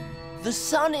 The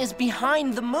sun is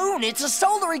behind the moon. It's a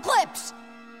solar eclipse.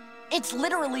 It's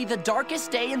literally the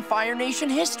darkest day in Fire Nation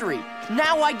history.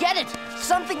 Now I get it.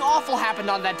 Something awful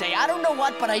happened on that day. I don't know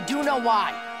what, but I do know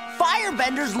why.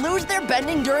 Firebenders lose their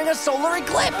bending during a solar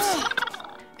eclipse.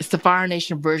 It's the Fire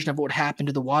Nation version of what happened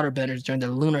to the waterbenders during the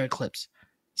lunar eclipse.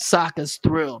 Sokka's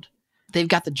thrilled. They've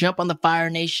got the jump on the Fire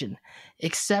Nation,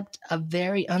 except a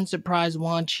very unsurprised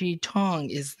Wan Chi Tong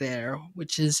is there,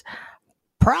 which is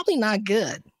probably not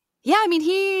good. Yeah, I mean,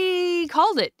 he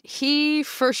called it. He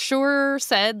for sure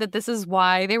said that this is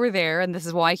why they were there and this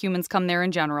is why humans come there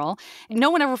in general. And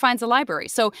no one ever finds the library.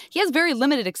 So he has very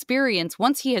limited experience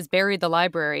once he has buried the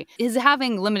library. He's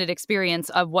having limited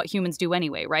experience of what humans do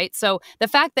anyway, right? So the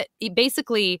fact that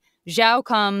basically Zhao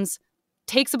comes,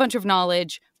 takes a bunch of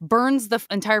knowledge, burns the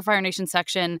entire Fire Nation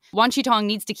section. Wan Chi Tong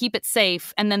needs to keep it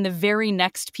safe. And then the very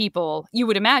next people, you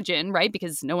would imagine, right?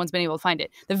 Because no one's been able to find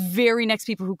it. The very next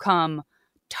people who come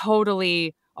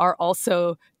totally are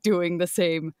also doing the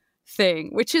same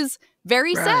thing, which is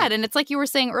very sad. And it's like you were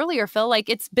saying earlier, Phil, like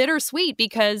it's bittersweet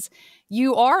because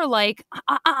you are like,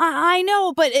 I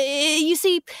know, but you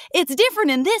see, it's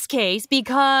different in this case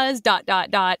because ...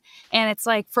 And it's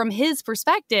like from his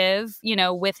perspective, you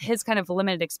know, with his kind of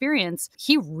limited experience,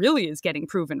 he really is getting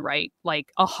proven right,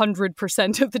 like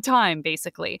 100% of the time,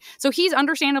 basically. So he's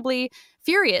understandably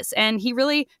furious and he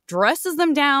really dresses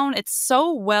them down. It's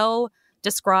so well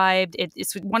described.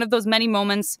 It's one of those many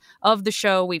moments of the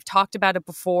show. We've talked about it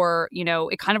before. You know,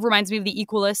 it kind of reminds me of the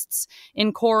Equalists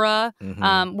in Korra,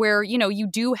 where, you know, you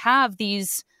do have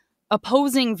these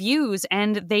opposing views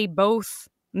and they both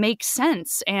make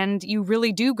sense. And you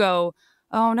really do go,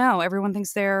 oh no, everyone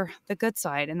thinks they're the good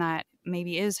side. And that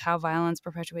maybe is how violence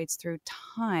perpetuates through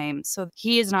time. So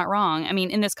he is not wrong. I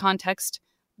mean, in this context,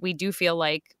 we do feel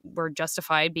like we're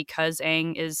justified because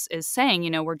Aang is saying, you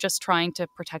know, we're just trying to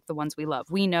protect the ones we love.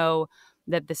 We know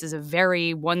that this is a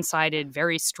very one-sided,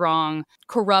 very strong,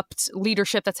 corrupt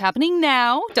leadership that's happening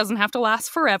now. Doesn't have to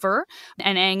last forever.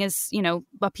 And Aang is, you know,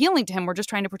 appealing to him. We're just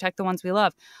trying to protect the ones we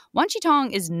love. Wan Chi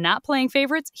Tong is not playing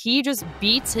favorites. He just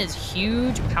beats his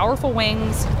huge, powerful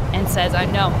wings and says, I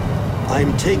know.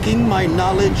 I'm taking my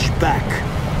knowledge back.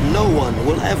 No one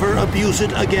will ever abuse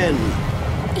it again.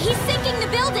 He's sinking the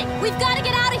building! We've got to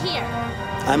get out of here!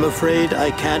 I'm afraid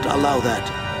I can't allow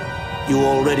that. You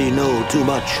already know too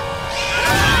much.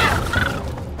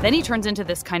 Then he turns into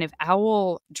this kind of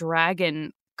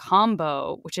owl-dragon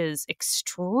combo, which is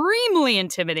extremely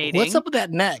intimidating. What's up with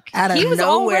that neck? Out of he was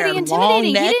nowhere, already intimidating.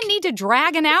 Long neck. He didn't need to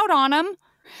drag an out on him.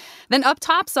 Then up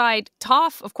topside,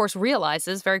 Toph, of course,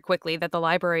 realizes very quickly that the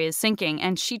library is sinking,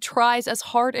 and she tries as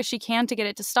hard as she can to get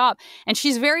it to stop. And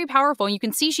she's very powerful. You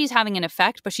can see she's having an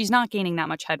effect, but she's not gaining that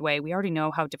much headway. We already know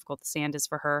how difficult the sand is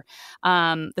for her.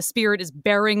 The spirit is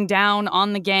bearing down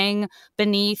on the gang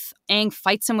beneath. Aang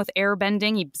fights him with air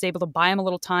bending. He's able to buy him a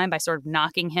little time by sort of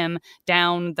knocking him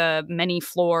down the many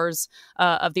floors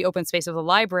of the open space of the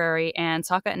library. And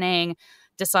Sokka and Aang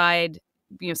decide,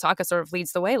 you know, Sokka sort of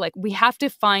leads the way. Like, we have to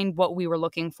find what we were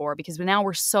looking for because now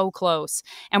we're so close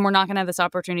and we're not going to have this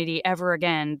opportunity ever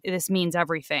again. This means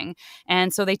everything.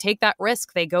 And so they take that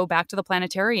risk. They go back to the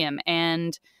planetarium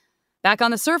and back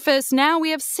on the surface. Now we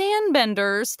have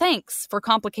sandbenders. Thanks for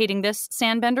complicating this,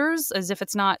 sandbenders, as if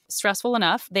it's not stressful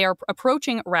enough. They are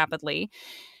approaching rapidly.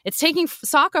 It's taking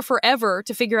Sokka forever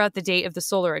to figure out the date of the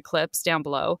solar eclipse down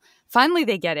below. Finally,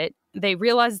 they get it. They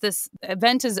realize this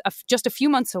event is just a few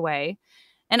months away.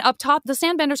 And up top, the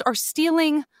sandbenders are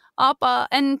stealing Appa,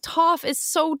 and Toph is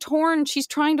so torn. She's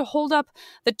trying to hold up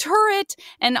the turret,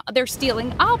 and they're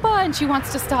stealing Appa, and she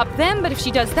wants to stop them. But if she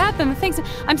does that, then the thing's...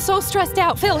 I'm so stressed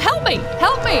out. Phil, help me!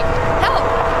 Help me! Help!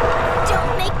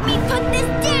 Don't make me put this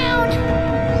down!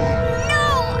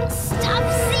 No! Stop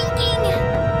sinking!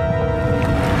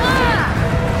 No!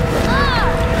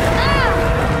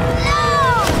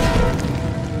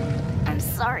 I'm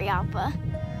sorry, Appa.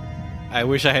 I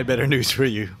wish I had better news for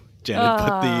you, Janet.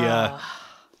 But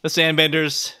the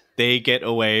sandbenders, they get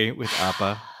away with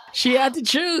Appa. She had to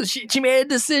choose. She made a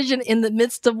decision in the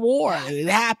midst of war. It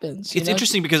happens. It's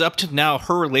interesting because up to now,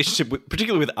 her relationship,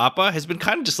 particularly with Appa, has been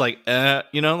kind of just like,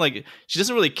 you know, like she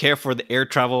doesn't really care for the air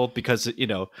travel because, you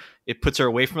know, it puts her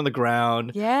away from the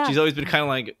ground. Yeah. She's always been kind of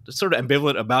like sort of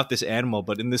ambivalent about this animal.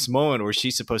 But in this moment where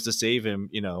she's supposed to save him,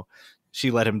 you know, she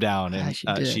let him down, and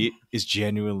she is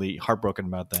genuinely heartbroken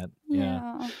about that.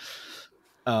 Yeah.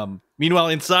 Meanwhile,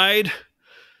 inside,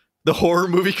 the horror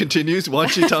movie continues. Wan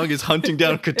Chi Tong is hunting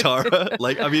down Katara.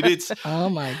 Like, I mean, it's oh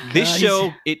my god. This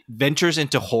show, it ventures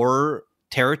into horror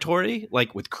territory,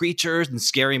 like with creatures and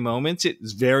scary moments.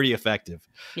 It's very effective.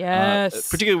 Yes,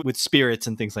 particularly with spirits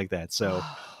and things like that. So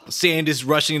Sand is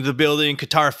rushing into the building.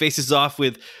 Katara faces off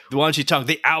with Wan Shi Tong,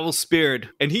 the owl spirit.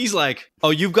 And he's like, oh,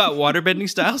 you've got waterbending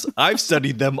styles? I've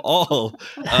studied them all.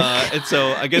 And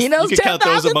so I guess you can count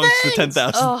those amongst the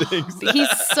 10,000 things. He's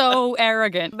so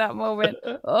arrogant that moment.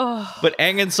 Oh. But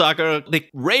Aang and Sokka, they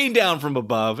rain down from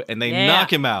above and they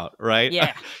knock him out, right?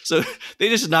 Yeah. So they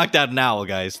just knocked out an owl,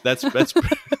 guys. That's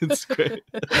it's great.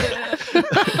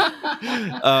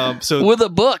 So with a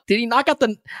book. Did he knock out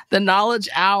the knowledge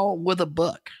owl with a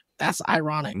book? That's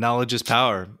ironic. Knowledge is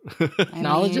power.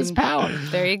 Knowledge is power.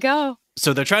 There you go.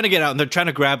 So they're trying to get out and they're trying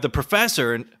to grab the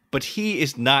professor, but he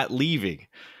is not leaving.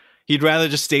 He'd rather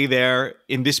just stay there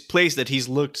in this place that he's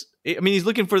looked. I mean, he's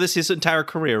looking for this his entire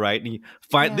career, right?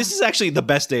 And this is actually the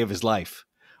best day of his life.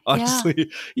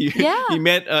 Honestly, he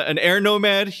met an air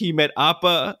nomad, he met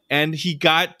Appa, and he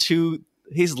got to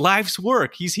his life's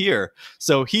work. He's here.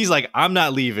 So he's like, I'm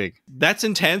not leaving. That's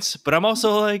intense, but I'm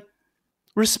also like,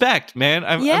 respect, man.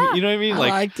 I'm, you know what I mean? I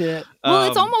liked it. Well,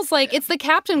 it's almost like it's the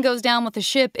captain goes down with the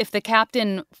ship if the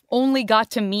captain only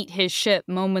got to meet his ship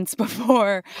moments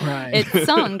before it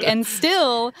sunk. And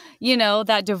still,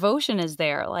 that devotion is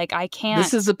there. Like, I can't.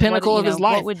 This is the pinnacle of his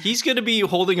life. He's going to be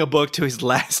holding a book to his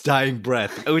last dying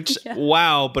breath, which,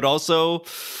 wow. But also,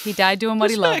 he died doing what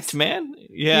he loves. Man.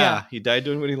 Yeah, he died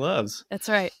doing what he loves. That's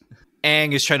right.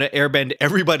 Aang is trying to airbend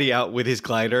everybody out with his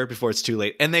glider before it's too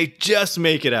late. And they just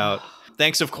make it out.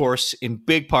 Thanks, of course, in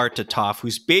big part to Toph,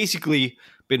 who's basically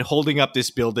been holding up this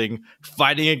building,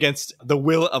 fighting against the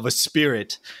will of a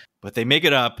spirit. But they make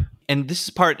it up. And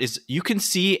this part is, you can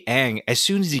see Aang, as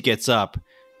soon as he gets up,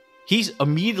 he's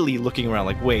immediately looking around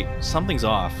like, wait, something's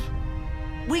off.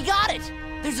 We got it!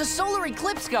 There's a solar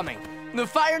eclipse coming. The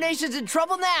Fire Nation's in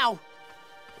trouble now.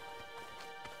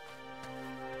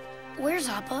 Where's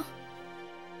Appa?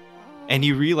 And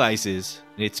he realizes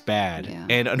it's bad. Yeah.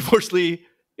 And unfortunately,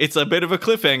 it's a bit of a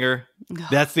cliffhanger.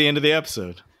 That's the end of the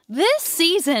episode. This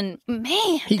season,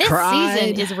 man,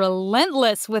 season is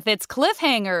relentless with its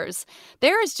cliffhangers.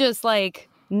 There is just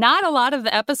not a lot of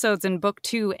the episodes in Book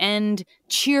 2 end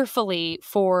cheerfully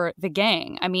for the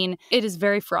gang. I mean, it is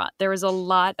very fraught. There is a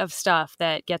lot of stuff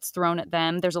that gets thrown at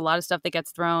them. There's a lot of stuff that gets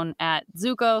thrown at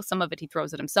Zuko. Some of it he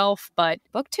throws at himself. But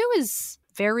Book 2 is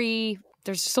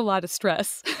there's just a lot of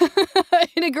stress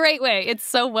in a great way. It's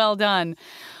so well done.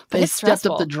 But they it's stressful.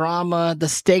 Stepped up the drama. The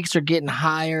stakes are getting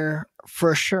higher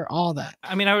for sure. All that.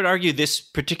 I mean, I would argue this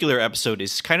particular episode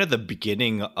is kind of the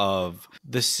beginning of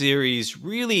the series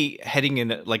really heading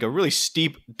in a really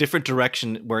steep, different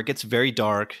direction where it gets very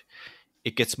dark.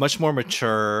 It gets much more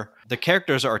mature. The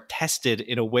characters are tested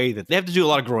in a way that they have to do a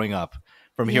lot of growing up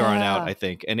from here on out, I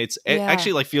think. And it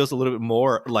actually feels a little bit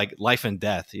more like life and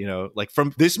death,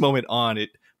 from this moment on,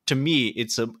 to me,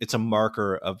 it's a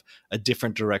marker of a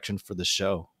different direction for the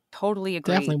show. Totally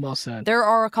agree. Definitely well said. There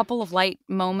are a couple of light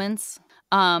moments.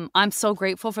 I'm so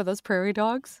grateful for those prairie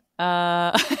dogs.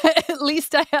 At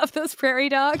least I have those prairie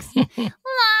dogs.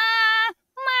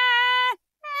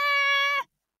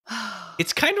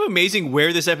 It's kind of amazing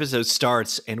where this episode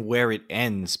starts and where it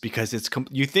ends, because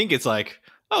you think it's like,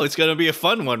 oh, it's going to be a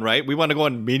fun one, right? We want to go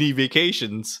on mini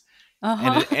vacations.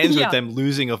 And it ends with them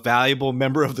losing a valuable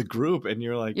member of the group. And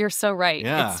you're like... You're so right.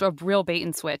 Yeah. It's a real bait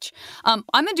and switch. I'm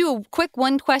going to do a quick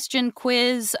one-question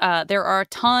quiz. There are a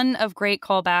ton of great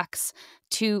callbacks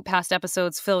to past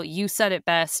episodes. Phil, you said it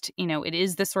best. It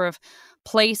is this sort of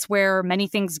place where many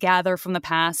things gather from the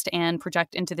past and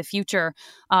project into the future.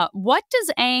 What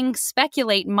does Aang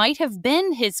speculate might have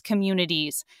been his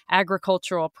community's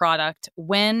agricultural product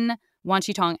when Wan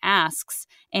Shi Tong asks,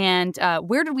 and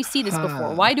where did we see this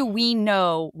before? Why do we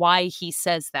know why he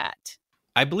says that?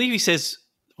 I believe he says,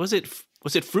 was it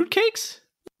fruitcakes?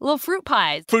 Little fruit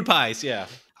pies. Fruit pies, yeah.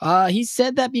 He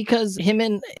said that because him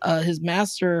and his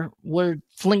master were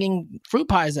flinging fruit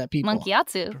pies at people.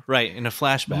 Monkeyatsu. Right, in a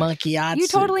flashback. Monkeyatsu. You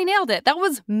totally nailed it. That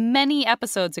was many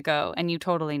episodes ago, and you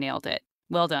totally nailed it.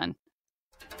 Well done.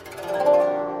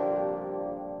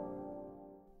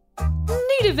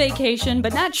 Need a vacation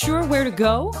but not sure where to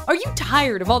go? Are you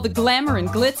tired of all the glamour and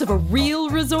glitz of a real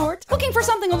resort? Looking for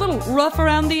something a little rough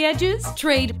around the edges?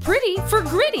 Trade pretty for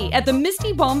gritty at the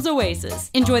Misty Palms Oasis.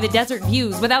 Enjoy the desert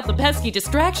views without the pesky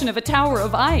distraction of a tower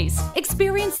of ice.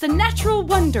 Experience the natural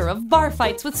wonder of bar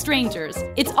fights with strangers.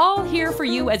 It's all here for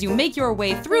you as you make your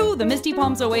way through the Misty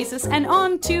Palms Oasis and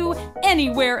on to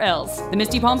anywhere else. The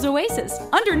Misty Palms Oasis,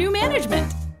 under new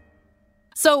management.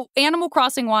 So, Animal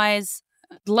Crossing-wise,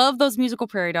 Love those musical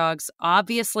prairie dogs.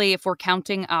 Obviously, if we're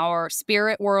counting our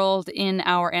spirit world in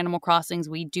our Animal Crossings,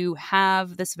 we do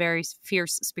have this very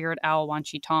fierce spirit owl, Wan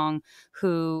Chi Tong,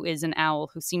 who is an owl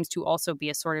who seems to also be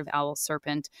a sort of owl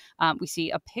serpent. We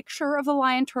see a picture of the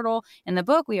lion turtle in the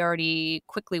book. We already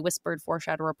quickly whispered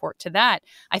foreshadow report to that.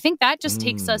 I think that just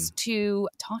takes us to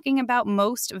talking about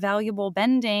most valuable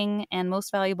bending and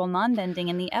most valuable non-bending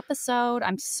in the episode.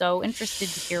 I'm so interested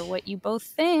to hear what you both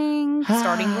think,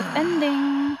 starting with bending.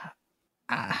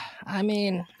 I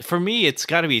mean, for me, it's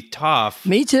got to be Toph.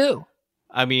 Me too.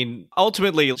 I mean,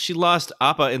 ultimately, she lost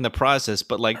Appa in the process,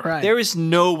 but there is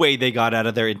no way they got out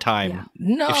of there in time. Yeah.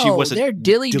 No, if she wasn't they're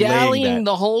dilly-dallying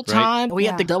the whole time. Right? We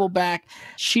have to double back.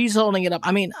 She's holding it up.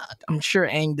 I mean, I'm sure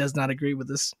Aang does not agree with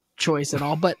this choice at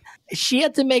all, but she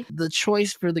had to make the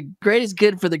choice for the greatest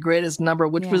good for the greatest number,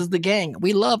 which was the gang.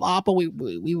 We love Appa.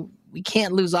 We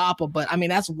can't lose Appa, but I mean,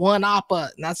 that's one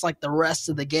Appa, and that's like the rest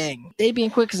of the gang. They be in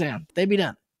quicksand. They be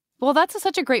done. Well, that's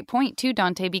such a great point too,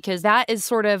 Dante, because that is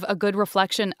sort of a good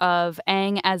reflection of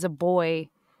Aang as a boy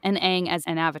and Aang as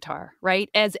an avatar, right?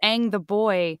 As Aang the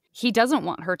boy, he doesn't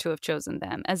want her to have chosen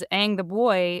them. As Aang the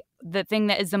boy, the thing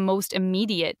that is the most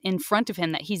immediate in front of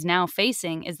him that he's now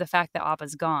facing is the fact that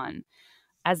Appa's gone.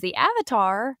 As the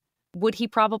avatar, would he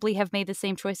probably have made the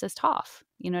same choice as Toph?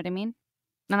 You know what I mean?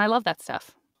 And I love that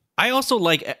stuff. I also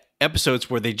like episodes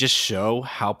where they just show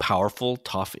how powerful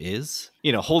Toph is.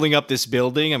 You know, holding up this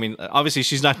building. I mean, obviously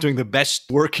she's not doing the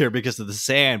best work here because of the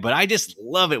sand, but I just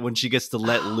love it when she gets to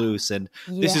let loose. And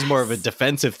this is more of a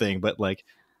defensive thing, but like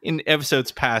in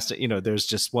episodes past, you know, there's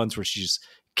just ones where she just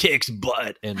kicks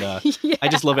butt. And I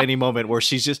just love any moment where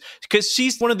she's just, because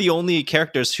she's one of the only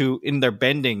characters who in their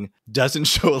bending doesn't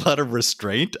show a lot of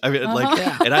restraint. I mean,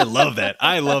 and I love that.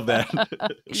 I love that.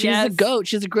 She's the GOAT.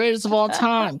 She's the greatest of all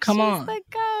time. Come on. She's the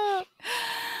GOAT.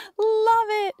 Love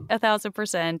it.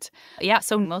 1,000%. Yeah.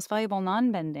 So most valuable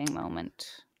non-bending moment.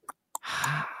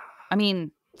 I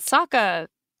mean, Sokka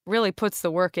really puts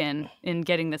the work in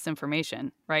getting this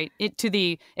information, right? To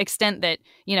the extent that,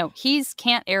 you know, he's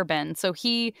can't airbend, so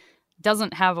he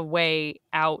doesn't have a way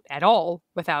out at all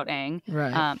without Aang.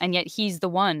 Right. And yet he's the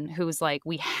one who's like,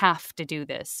 we have to do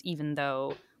this, even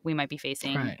though we might be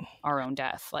facing our own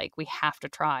death. Like, we have to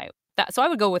try. So I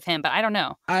would go with him, but I don't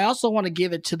know. I also want to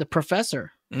give it to the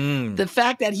professor. The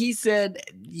fact that he said,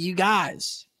 you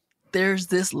guys, there's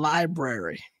this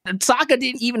library. And Sokka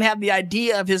didn't even have the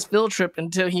idea of his field trip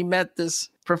until he met this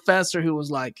professor who was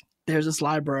like, there's this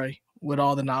library with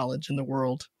all the knowledge in the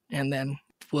world. And then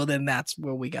that's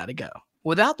where we got to go.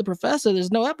 Without the professor,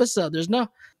 there's no episode. There's no,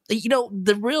 you know,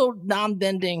 the real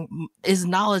non-bending is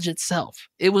knowledge itself.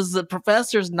 It was the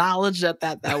professor's knowledge that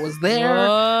was there.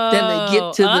 Whoa, then they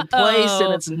get to the place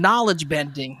and it's knowledge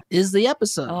bending is the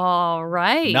episode. All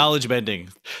right. Knowledge bending.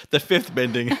 The fifth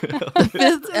bending. The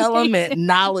fifth element,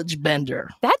 knowledge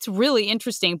bender. That's really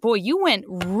interesting. Boy, you went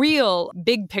real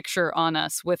big picture on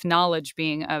us with knowledge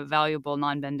being a valuable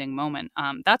non-bending moment.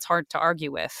 That's hard to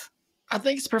argue with. I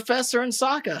think it's Professor and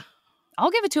Sokka. I'll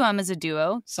give it to him as a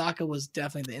duo. Sokka was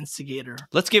definitely the instigator.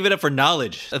 Let's give it up for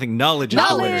knowledge. I think knowledge is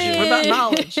the winner here. What about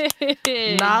knowledge?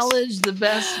 Knowledge, the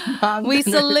best. We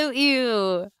salute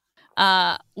you.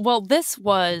 Well, this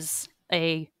was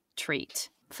a treat.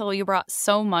 Phil, you brought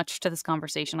so much to this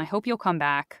conversation. I hope you'll come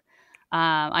back.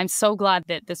 I'm so glad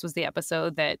that this was the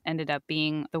episode that ended up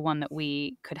being the one that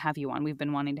we could have you on. We've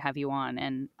been wanting to have you on.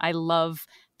 And I love,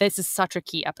 this is such a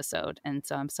key episode. And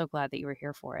so I'm so glad that you were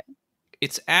here for it.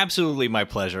 It's absolutely my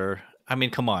pleasure. I mean,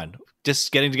 come on.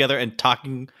 Just getting together and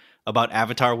talking about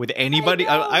Avatar with anybody.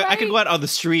 I could go out on the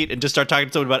street and just start talking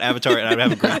to someone about Avatar and I'd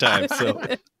have a great time. So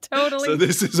Totally. So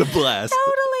this is a blast.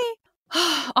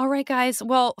 Totally. All right, guys.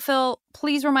 Well, Phil,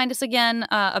 please remind us again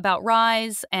about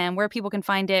Rise and where people can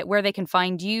find it, where they can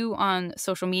find you on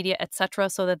social media,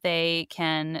 etc., so that they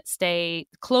can stay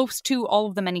close to all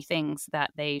of the many things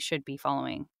that they should be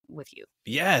following with you.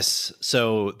 Yes.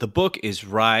 So the book is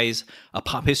Rise, A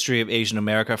Pop History of Asian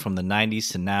America from the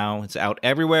 90s to now. It's out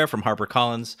everywhere from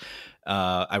HarperCollins.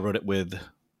 I wrote it with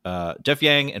Jeff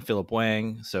Yang and Philip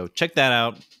Wang. So check that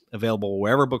out. Available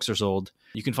wherever books are sold.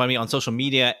 You can find me on social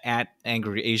media at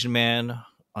Angry Asian Man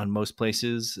on most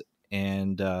places,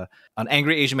 and on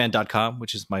angryasianman.com,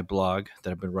 which is my blog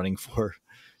that I've been running for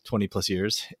 20 plus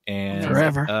years. And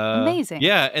forever. Amazing.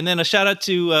 Yeah. And then a shout out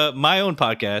to my own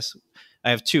podcast. I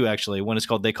have two, actually. One is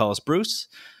called They Call Us Bruce,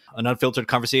 an unfiltered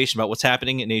conversation about what's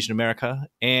happening in Asian America,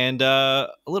 and a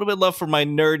little bit of love for my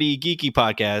nerdy, geeky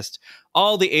podcast,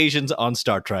 All the Asians on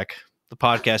Star Trek, the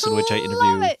podcast in which I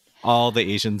interview all the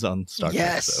Asians on Star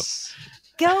Trek. So.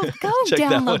 Go Check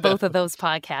that one download out. both of those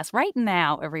podcasts right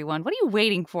now, everyone. What are you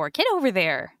waiting for? Get over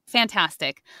there.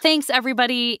 Fantastic. Thanks,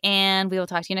 everybody, and we will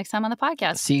talk to you next time on the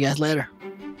podcast. See you guys later.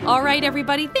 All right,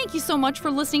 everybody. Thank you so much for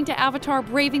listening to Avatar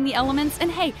Braving the Elements. And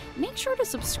hey, make sure to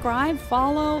subscribe,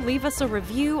 follow, leave us a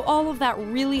review. All of that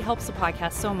really helps the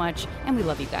podcast so much, and we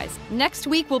love you guys. Next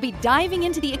week, we'll be diving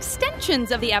into the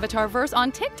extensions of the Avatarverse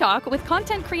on TikTok with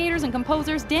content creators and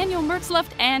composers Daniel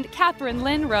Mertzleft and Catherine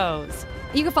Lynn Rose.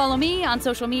 You can follow me on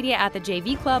social media at the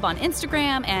JV Club on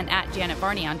Instagram and at Janet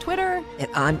Varney on Twitter. And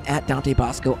I'm at Dante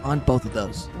Bosco on both of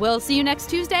those. We'll see you next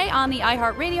Tuesday on the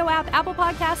iHeartRadio app, Apple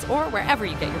Podcasts, or wherever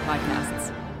you get your podcasts.